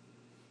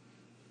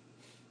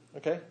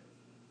 Okay.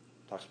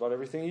 Talks about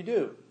everything you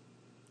do.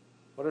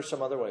 What are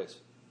some other ways?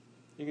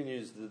 You can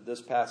use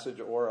this passage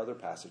or other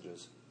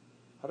passages.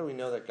 How do we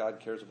know that God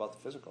cares about the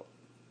physical?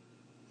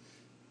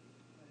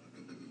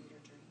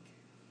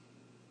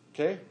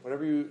 Okay,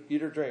 whatever you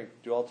eat or drink,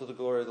 do all to the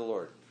glory of the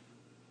Lord.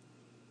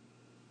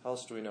 How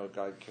else do we know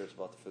God cares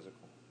about the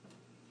physical?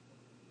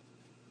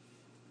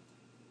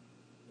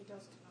 He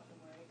tells us not to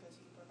worry because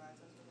he provides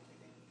us with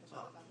everything because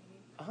of what we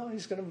need. Oh,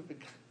 he's going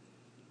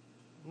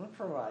to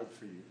provide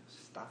for you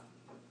stuff.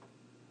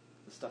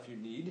 The stuff you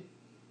need.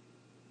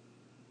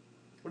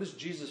 What is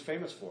Jesus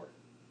famous for?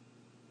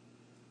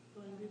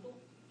 Healing people?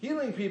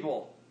 Healing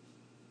people.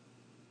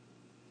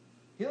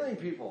 Healing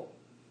people.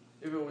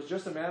 If it was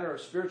just a matter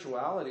of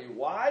spirituality,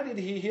 why did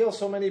he heal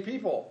so many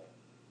people?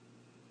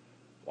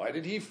 Why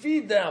did he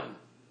feed them?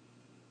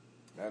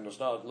 Man does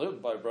not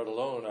live by bread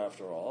alone,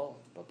 after all,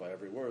 but by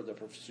every word that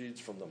proceeds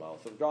from the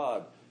mouth of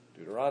God.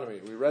 Deuteronomy,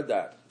 we read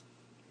that.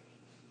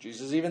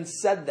 Jesus even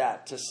said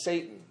that to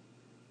Satan.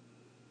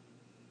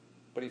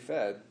 But he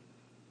fed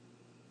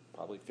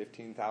probably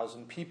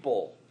 15,000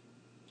 people,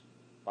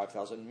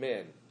 5,000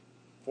 men,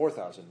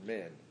 4,000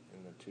 men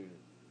in the two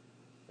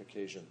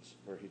occasions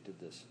where he did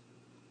this.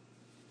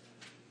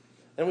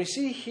 And we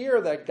see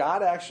here that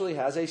God actually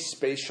has a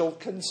spatial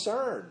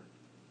concern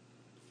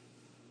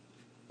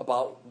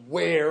about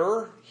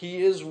where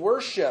he is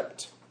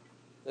worshipped.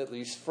 at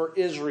least for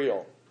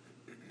Israel.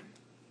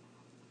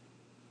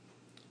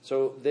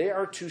 So they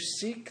are to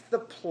seek the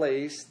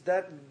place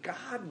that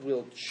God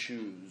will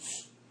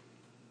choose.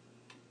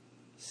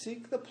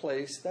 Seek the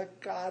place that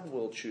God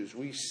will choose.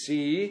 We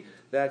see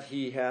that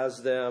he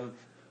has them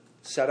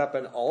set up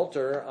an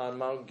altar on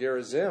Mount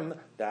Gerizim.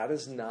 That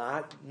is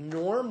not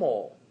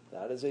normal.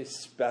 That is a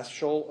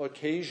special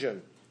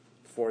occasion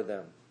for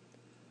them.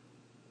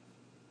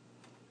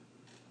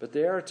 But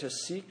they are to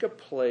seek a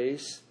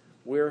place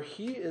where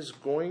he is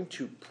going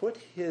to put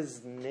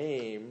his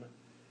name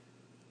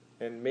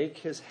and make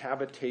his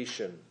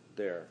habitation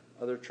there.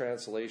 Other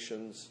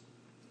translations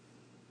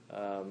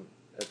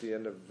at the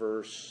end of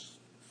verse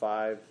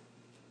 5.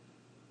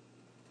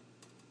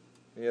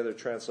 Any other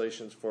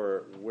translations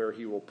for where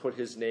he will put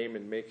his name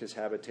and make his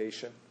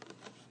habitation?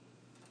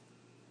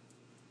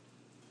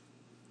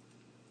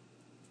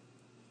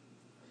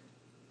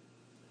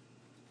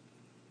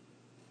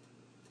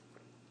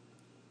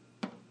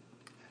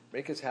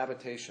 Make his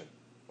habitation.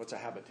 What's a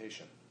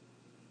habitation?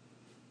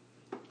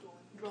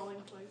 Dwelling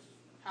place.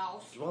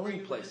 House.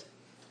 Dwelling place.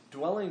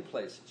 Dwelling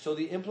place. So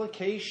the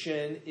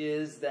implication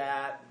is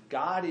that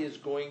God is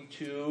going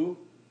to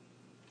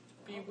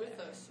be with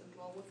us and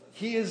dwell with us.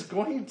 He is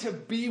going to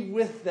be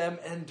with them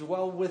and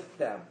dwell with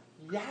them.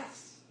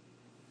 Yes.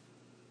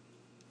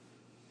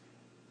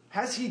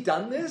 Has he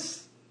done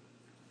this?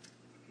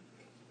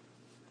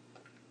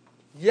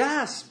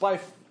 Yes, by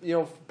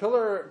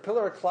pillar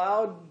of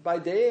cloud by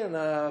day and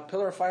a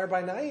pillar of fire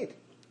by night.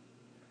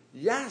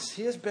 Yes,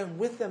 he has been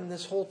with them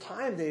this whole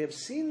time. They have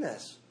seen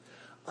this.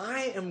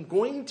 I am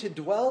going to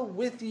dwell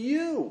with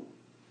you.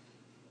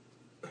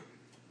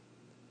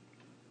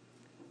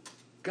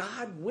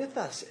 God with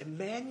us,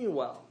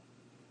 Emmanuel.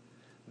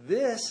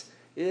 This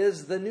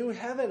is the new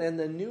heaven and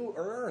the new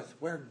earth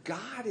where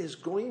God is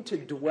going to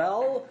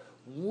dwell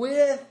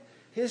with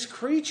his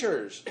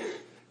creatures.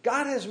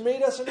 God has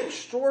made us an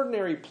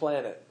extraordinary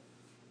planet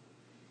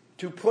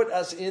to put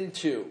us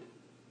into,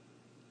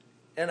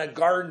 and a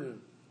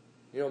garden,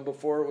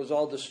 before it was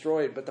all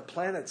destroyed, but the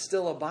planet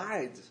still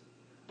abides.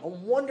 A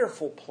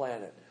wonderful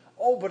planet.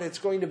 Oh, but it's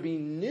going to be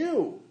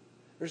new.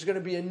 There's going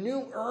to be a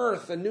new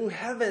earth, a new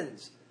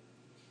heavens,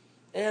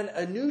 and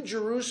a new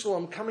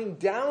Jerusalem coming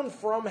down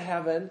from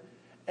heaven,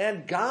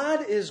 and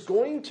God is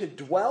going to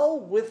dwell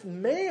with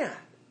man.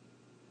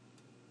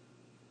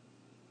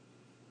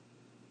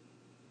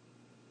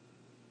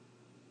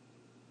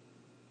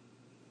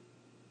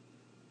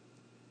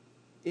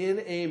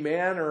 In a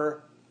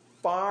manner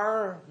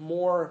far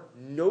more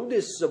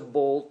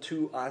noticeable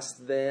to us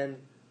than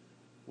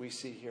we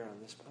see here on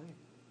this plane.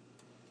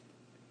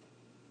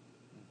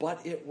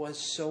 But it was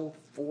so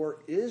for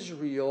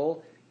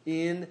Israel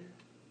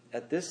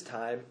at this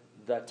time,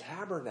 the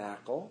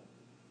tabernacle,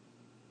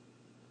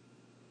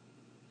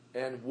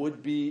 and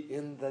would be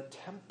in the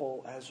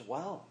temple as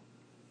well,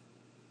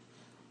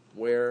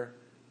 where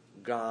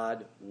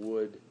God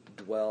would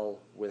dwell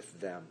with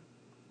them.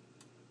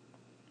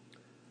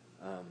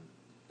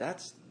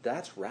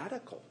 That's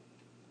radical.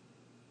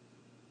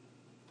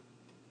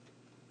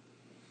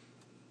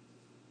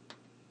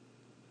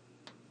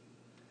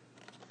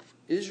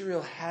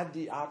 Israel had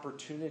the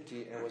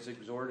opportunity and was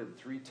exhorted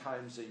 3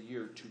 times a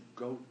year to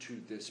go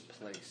to this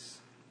place.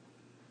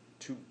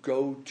 To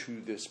go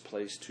to this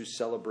place to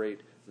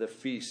celebrate the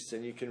feasts.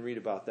 And you can read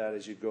about that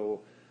as you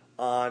go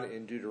on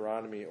in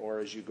Deuteronomy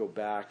or as you go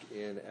back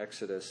in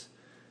Exodus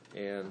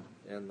and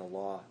the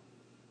law.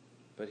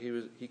 But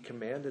he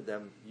commanded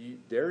them,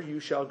 there you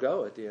shall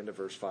go at the end of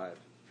verse 5.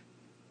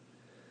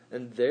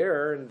 And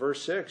there in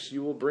verse 6,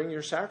 you will bring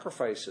your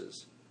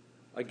sacrifices.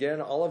 Again,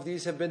 all of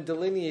these have been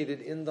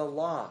delineated in the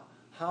law.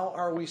 How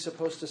are we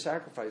supposed to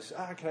sacrifice?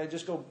 Can I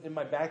just go in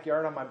my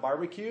backyard on my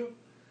barbecue?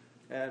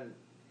 And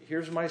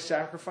here's my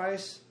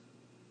sacrifice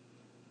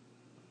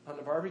on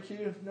the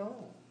barbecue? No.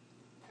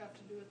 Have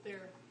to do it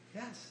there.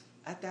 Yes,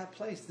 at that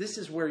place. This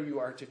is where you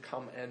are to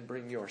come and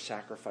bring your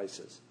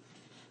sacrifices.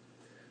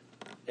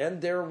 And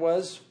there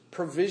was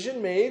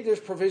provision made. There's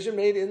provision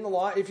made in the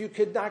law if you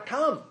could not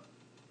come.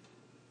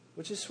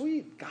 Which is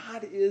sweet.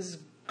 God is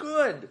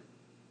good.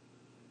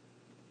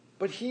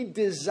 But he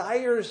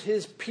desires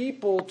his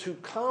people to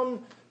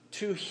come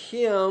to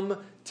him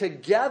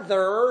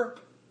together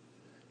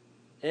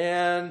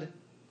and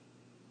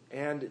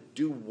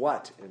do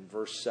what in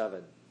verse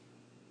 7?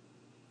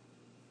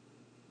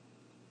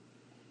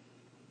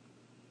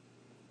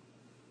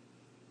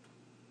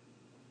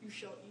 You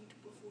shall eat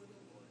before the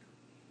Lord.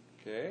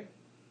 Okay?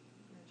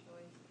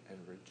 Rejoice. And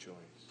rejoice.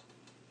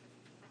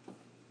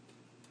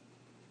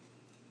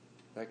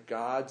 That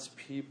God's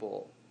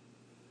people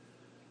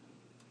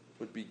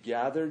would be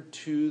gathered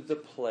to the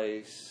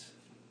place,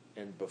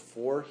 and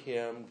before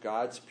him,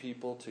 God's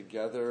people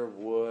together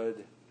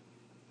would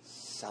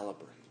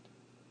celebrate.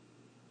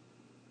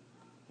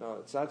 No,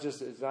 it's not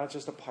just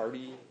a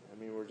party.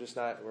 I mean, we're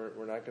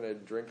not going to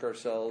drink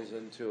ourselves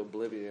into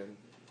oblivion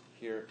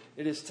here.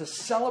 It is to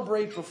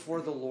celebrate before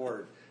the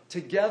Lord,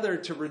 together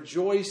to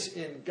rejoice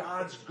in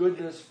God's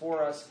goodness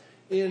for us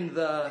in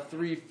the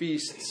 3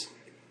 feasts.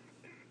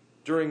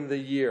 during the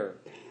year.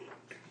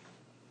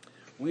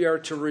 We are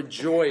to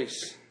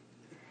rejoice.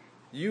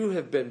 You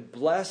have been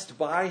blessed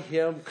by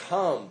Him.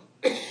 Come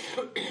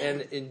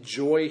and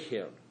enjoy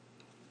Him.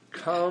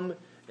 Come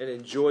and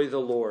enjoy the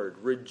Lord.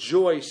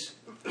 Rejoice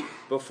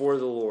before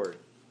the Lord.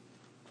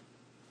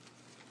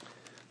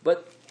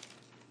 But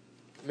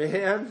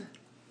man's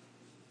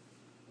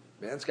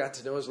got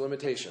to know his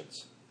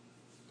limitations.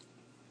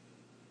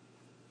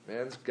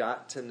 Man's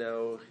got to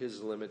know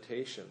his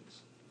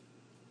limitations.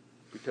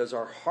 Because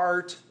our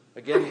heart,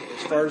 again,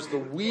 as far as the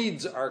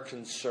weeds are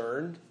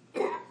concerned,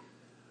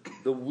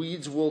 the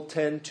weeds will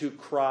tend to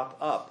crop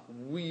up.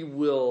 We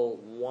will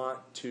want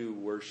to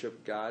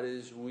worship God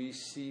as we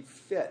see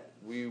fit.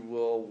 We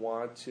will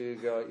want to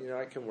go,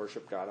 I can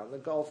worship God on the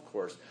golf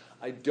course.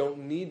 I don't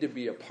need to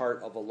be a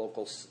part of a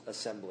local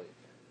assembly.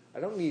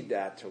 I don't need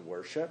that to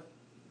worship.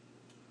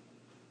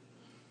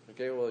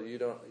 Okay, well, you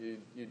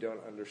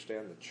don't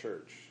understand the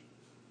church.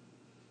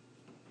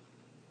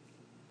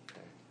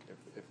 Okay,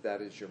 if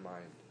that is your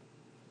mind.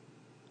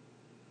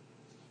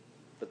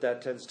 But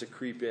that tends to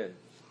creep in.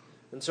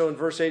 And so in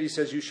verse 8 he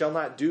says, you shall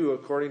not do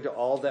according to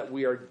all that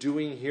we are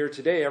doing here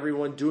today.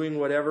 Everyone doing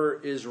whatever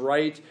is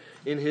right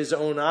in his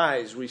own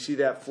eyes. We see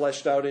that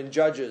fleshed out in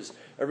Judges.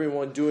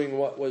 Everyone doing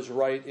what was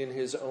right in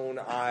his own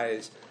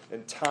eyes.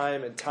 And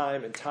time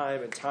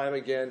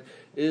again,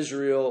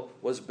 Israel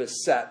was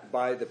beset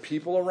by the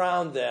people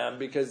around them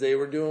because they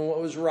were doing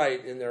what was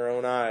right in their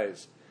own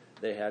eyes.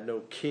 They had no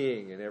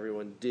king, and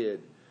everyone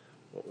did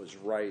what was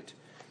right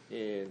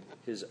in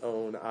his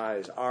own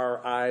eyes.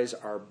 Our eyes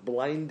are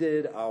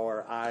blinded.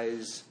 Our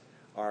eyes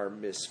are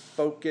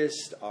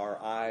misfocused. Our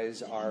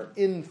eyes are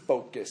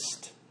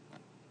infocused.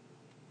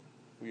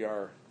 We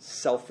are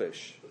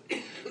selfish.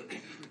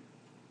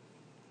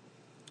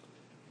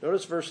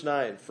 Notice verse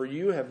 9. For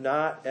you have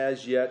not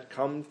as yet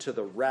come to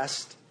the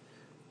rest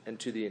and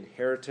to the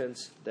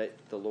inheritance that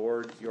the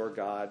Lord your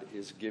God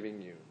is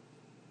giving you.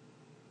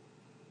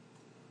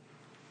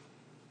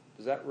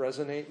 Does that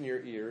resonate in your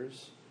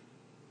ears?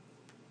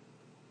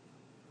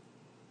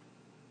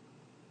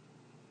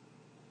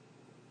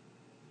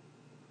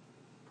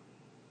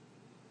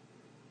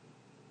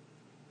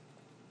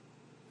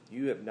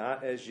 You have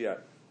not as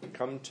yet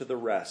come to the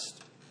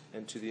rest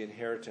and to the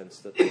inheritance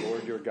that the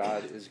Lord your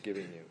God is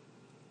giving you.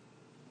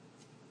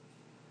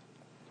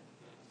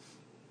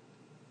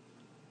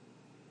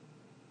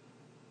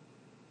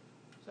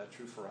 Is that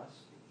true for us?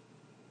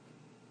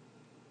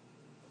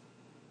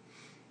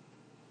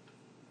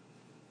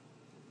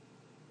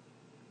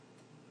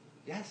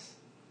 Yes.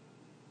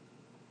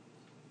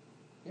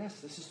 Yes,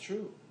 this is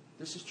true.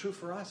 This is true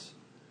for us.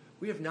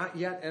 We have not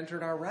yet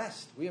entered our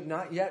rest. We have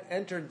not yet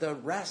entered the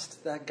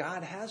rest that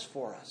God has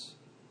for us.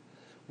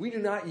 We do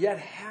not yet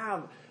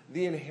have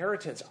the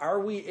inheritance. Are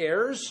we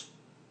heirs?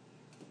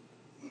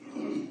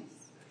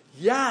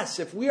 Yes,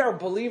 if we are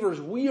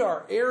believers, we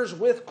are heirs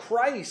with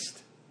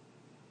Christ.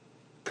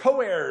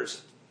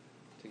 Co-heirs.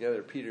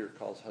 Together, Peter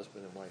calls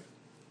husband and wife.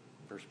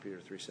 1 Peter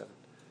 3:7.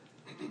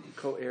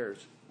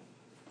 Co-heirs.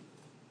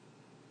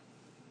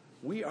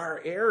 We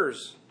are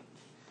heirs.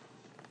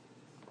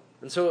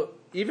 And so,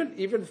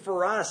 even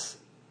for us,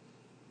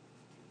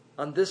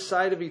 on this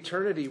side of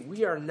eternity,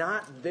 we are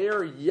not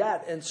there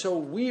yet. And so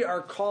we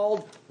are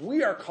called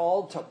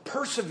to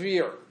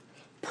persevere.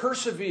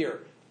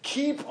 Persevere.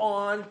 Keep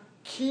on.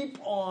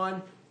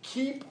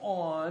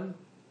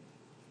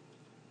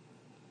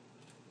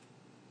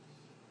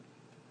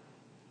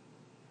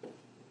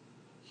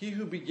 He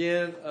who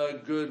began a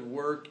good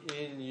work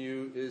in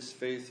you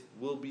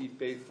will be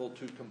faithful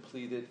to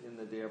complete it in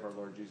the day of our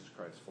Lord Jesus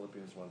Christ.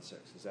 Philippians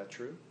 1:6. Is that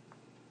true?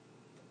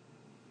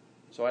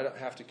 So I don't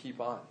have to keep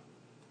on,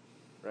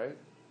 right?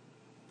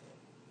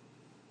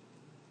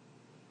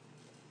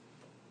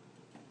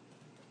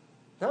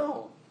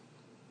 No.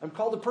 I'm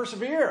called to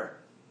persevere.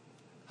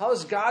 How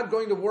is God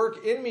going to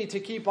work in me to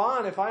keep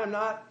on if I am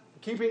not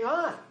keeping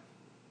on?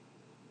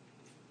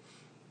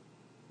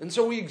 And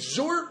so we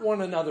exhort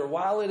one another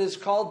while it is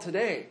called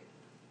today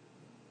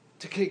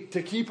to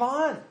keep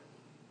on.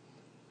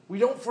 We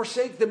don't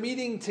forsake the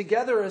meeting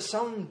together as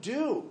some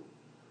do,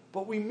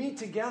 but we meet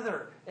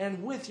together,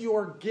 and with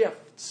your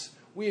gifts,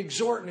 we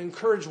exhort and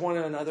encourage one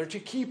another to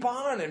keep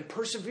on and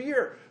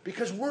persevere,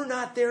 because we're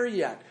not there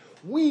yet.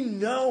 We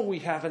know we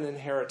have an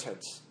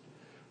inheritance.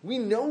 We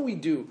know we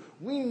do.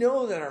 We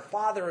know that our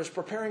Father is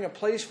preparing a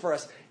place for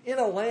us in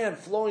a land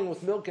flowing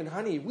with milk and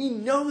honey. We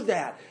know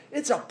that.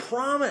 It's a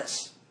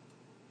promise.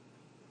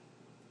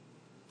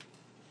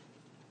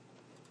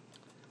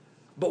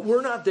 But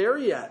we're not there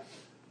yet.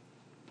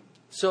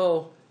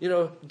 So,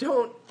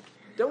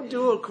 don't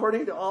do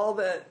according to all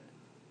that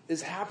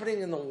is happening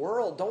in the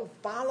world. Don't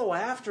follow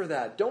after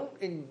that.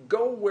 Don't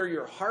go where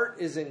your heart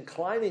is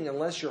inclining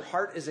unless your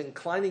heart is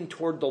inclining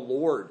toward the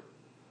Lord.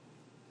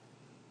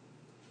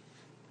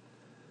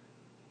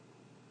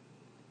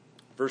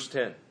 Verse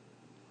 10.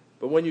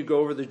 But when you go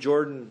over the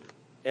Jordan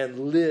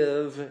and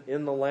live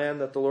in the land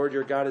that the Lord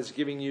your God is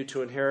giving you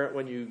to inherit,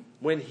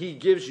 when He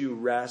gives you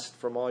rest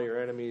from all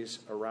your enemies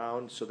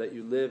around, so that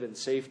you live in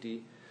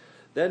safety,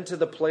 Then to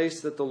the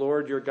place that the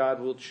Lord your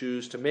God will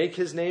choose to make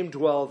his name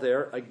dwell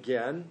there.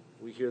 Again,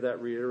 we hear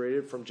that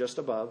reiterated from just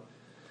above.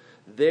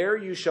 There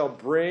you shall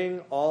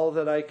bring all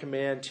that I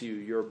command to you,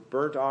 your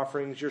burnt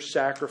offerings, your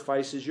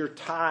sacrifices, your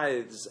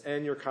tithes,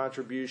 and your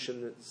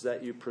contributions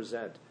that you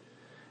present,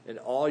 and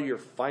all your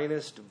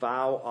finest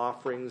vow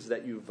offerings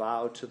that you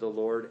vow to the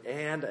Lord.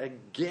 And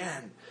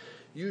again,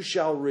 you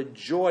shall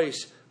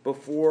rejoice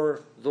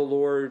before the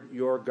Lord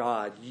your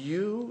God,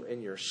 you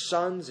and your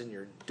sons and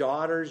your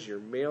daughters, your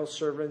male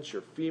servants,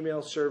 your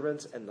female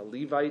servants, and the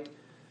Levite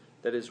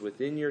that is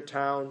within your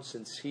town,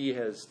 since he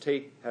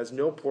has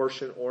no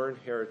portion or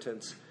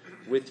inheritance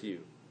with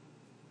you.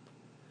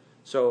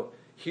 So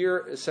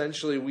here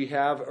essentially we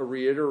have a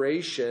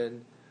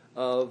reiteration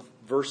of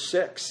verse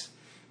 6.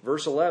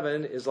 Verse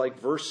 11 is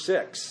like verse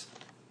 6.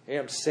 Hey,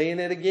 I'm saying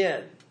it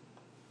again.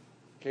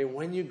 Okay,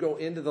 when you go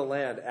into the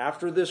land,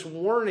 after this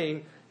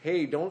warning,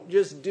 hey, don't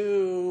just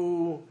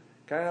do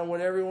kind of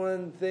what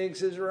everyone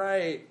thinks is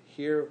right.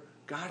 Here,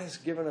 God has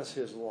given us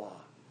his law.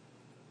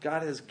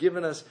 God has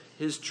given us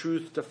his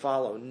truth to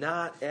follow,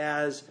 not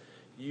as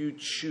you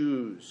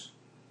choose.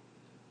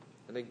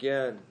 And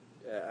again,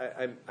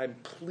 I'm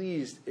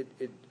pleased.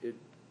 It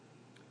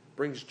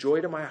brings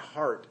joy to my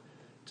heart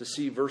to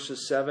see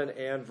verses 7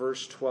 and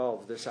verse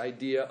 12, this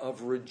idea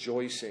of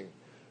rejoicing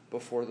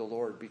before the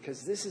Lord,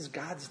 because this is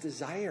God's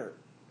desire.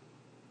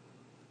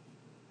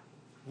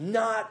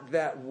 Not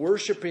that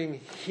worshiping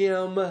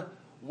him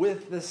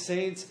with the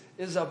saints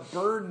is a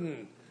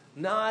burden.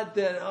 Not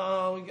that,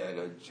 we got to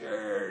go to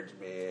church,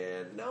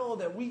 man. No,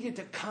 that we get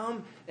to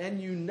come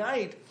and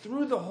unite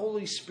through the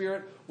Holy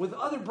Spirit with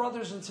other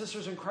brothers and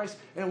sisters in Christ,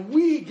 and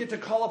we get to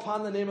call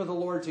upon the name of the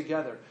Lord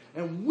together.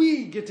 And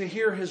we get to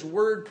hear his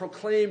word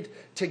proclaimed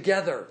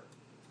together.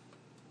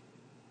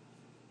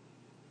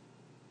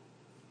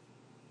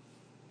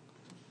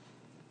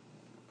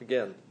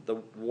 Again, the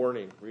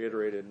warning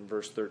reiterated in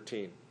verse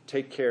 13.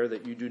 Take care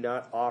that you do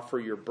not offer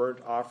your burnt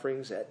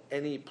offerings at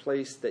any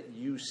place that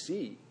you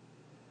see,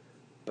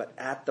 but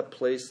at the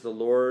place the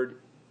Lord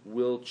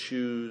will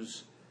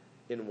choose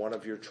in one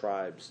of your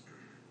tribes.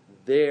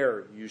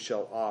 There you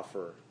shall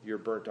offer your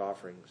burnt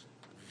offerings.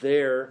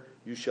 There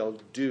you shall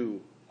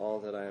do all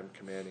that I am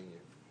commanding you.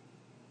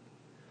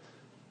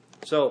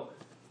 So,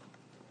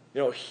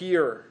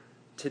 here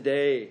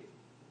today,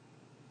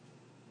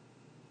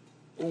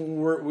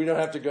 we don't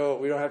have to go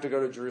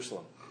to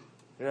Jerusalem.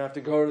 We don't have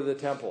to go to the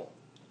temple.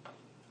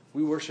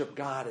 We worship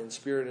God in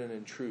spirit and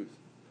in truth.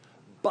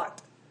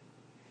 But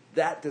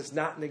that does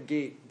not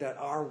negate that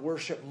our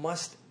worship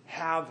must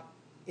have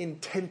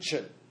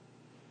intention.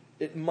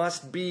 It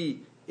must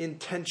be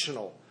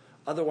intentional.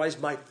 Otherwise,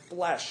 my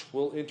flesh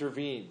will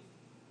intervene.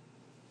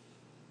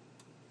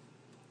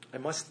 I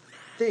must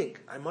think.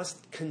 I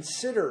must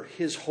consider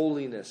his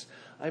holiness.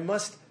 I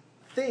must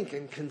think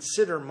and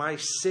consider my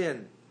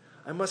sin.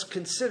 I must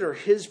consider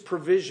his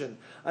provision.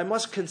 I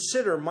must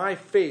consider my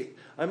faith.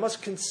 I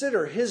must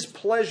consider his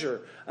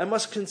pleasure. I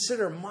must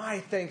consider my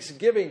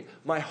thanksgiving,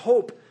 my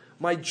hope,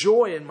 my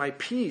joy, and my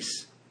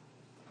peace.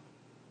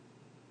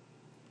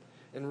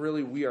 And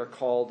really, we are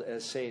called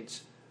as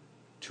saints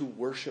to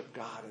worship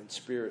God in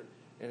spirit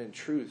and in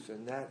truth.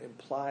 And that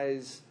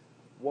implies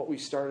what we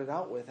started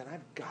out with. And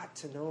I've got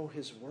to know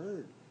his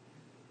word.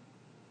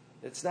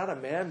 It's not a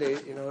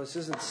mandate. This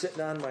isn't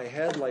sitting on my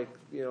head like,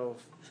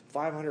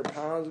 500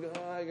 pounds.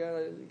 I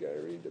gotta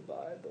read the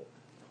Bible.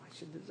 No, I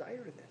should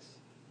desire this.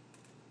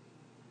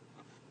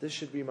 This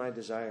should be my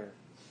desire,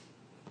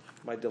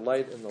 my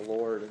delight in the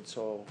Lord. And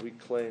so we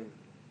cling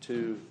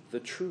to the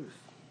truth.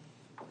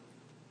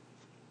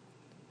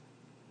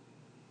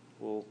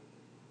 We'll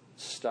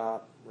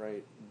stop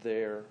right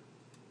there.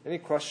 Any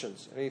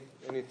questions?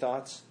 Any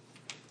thoughts?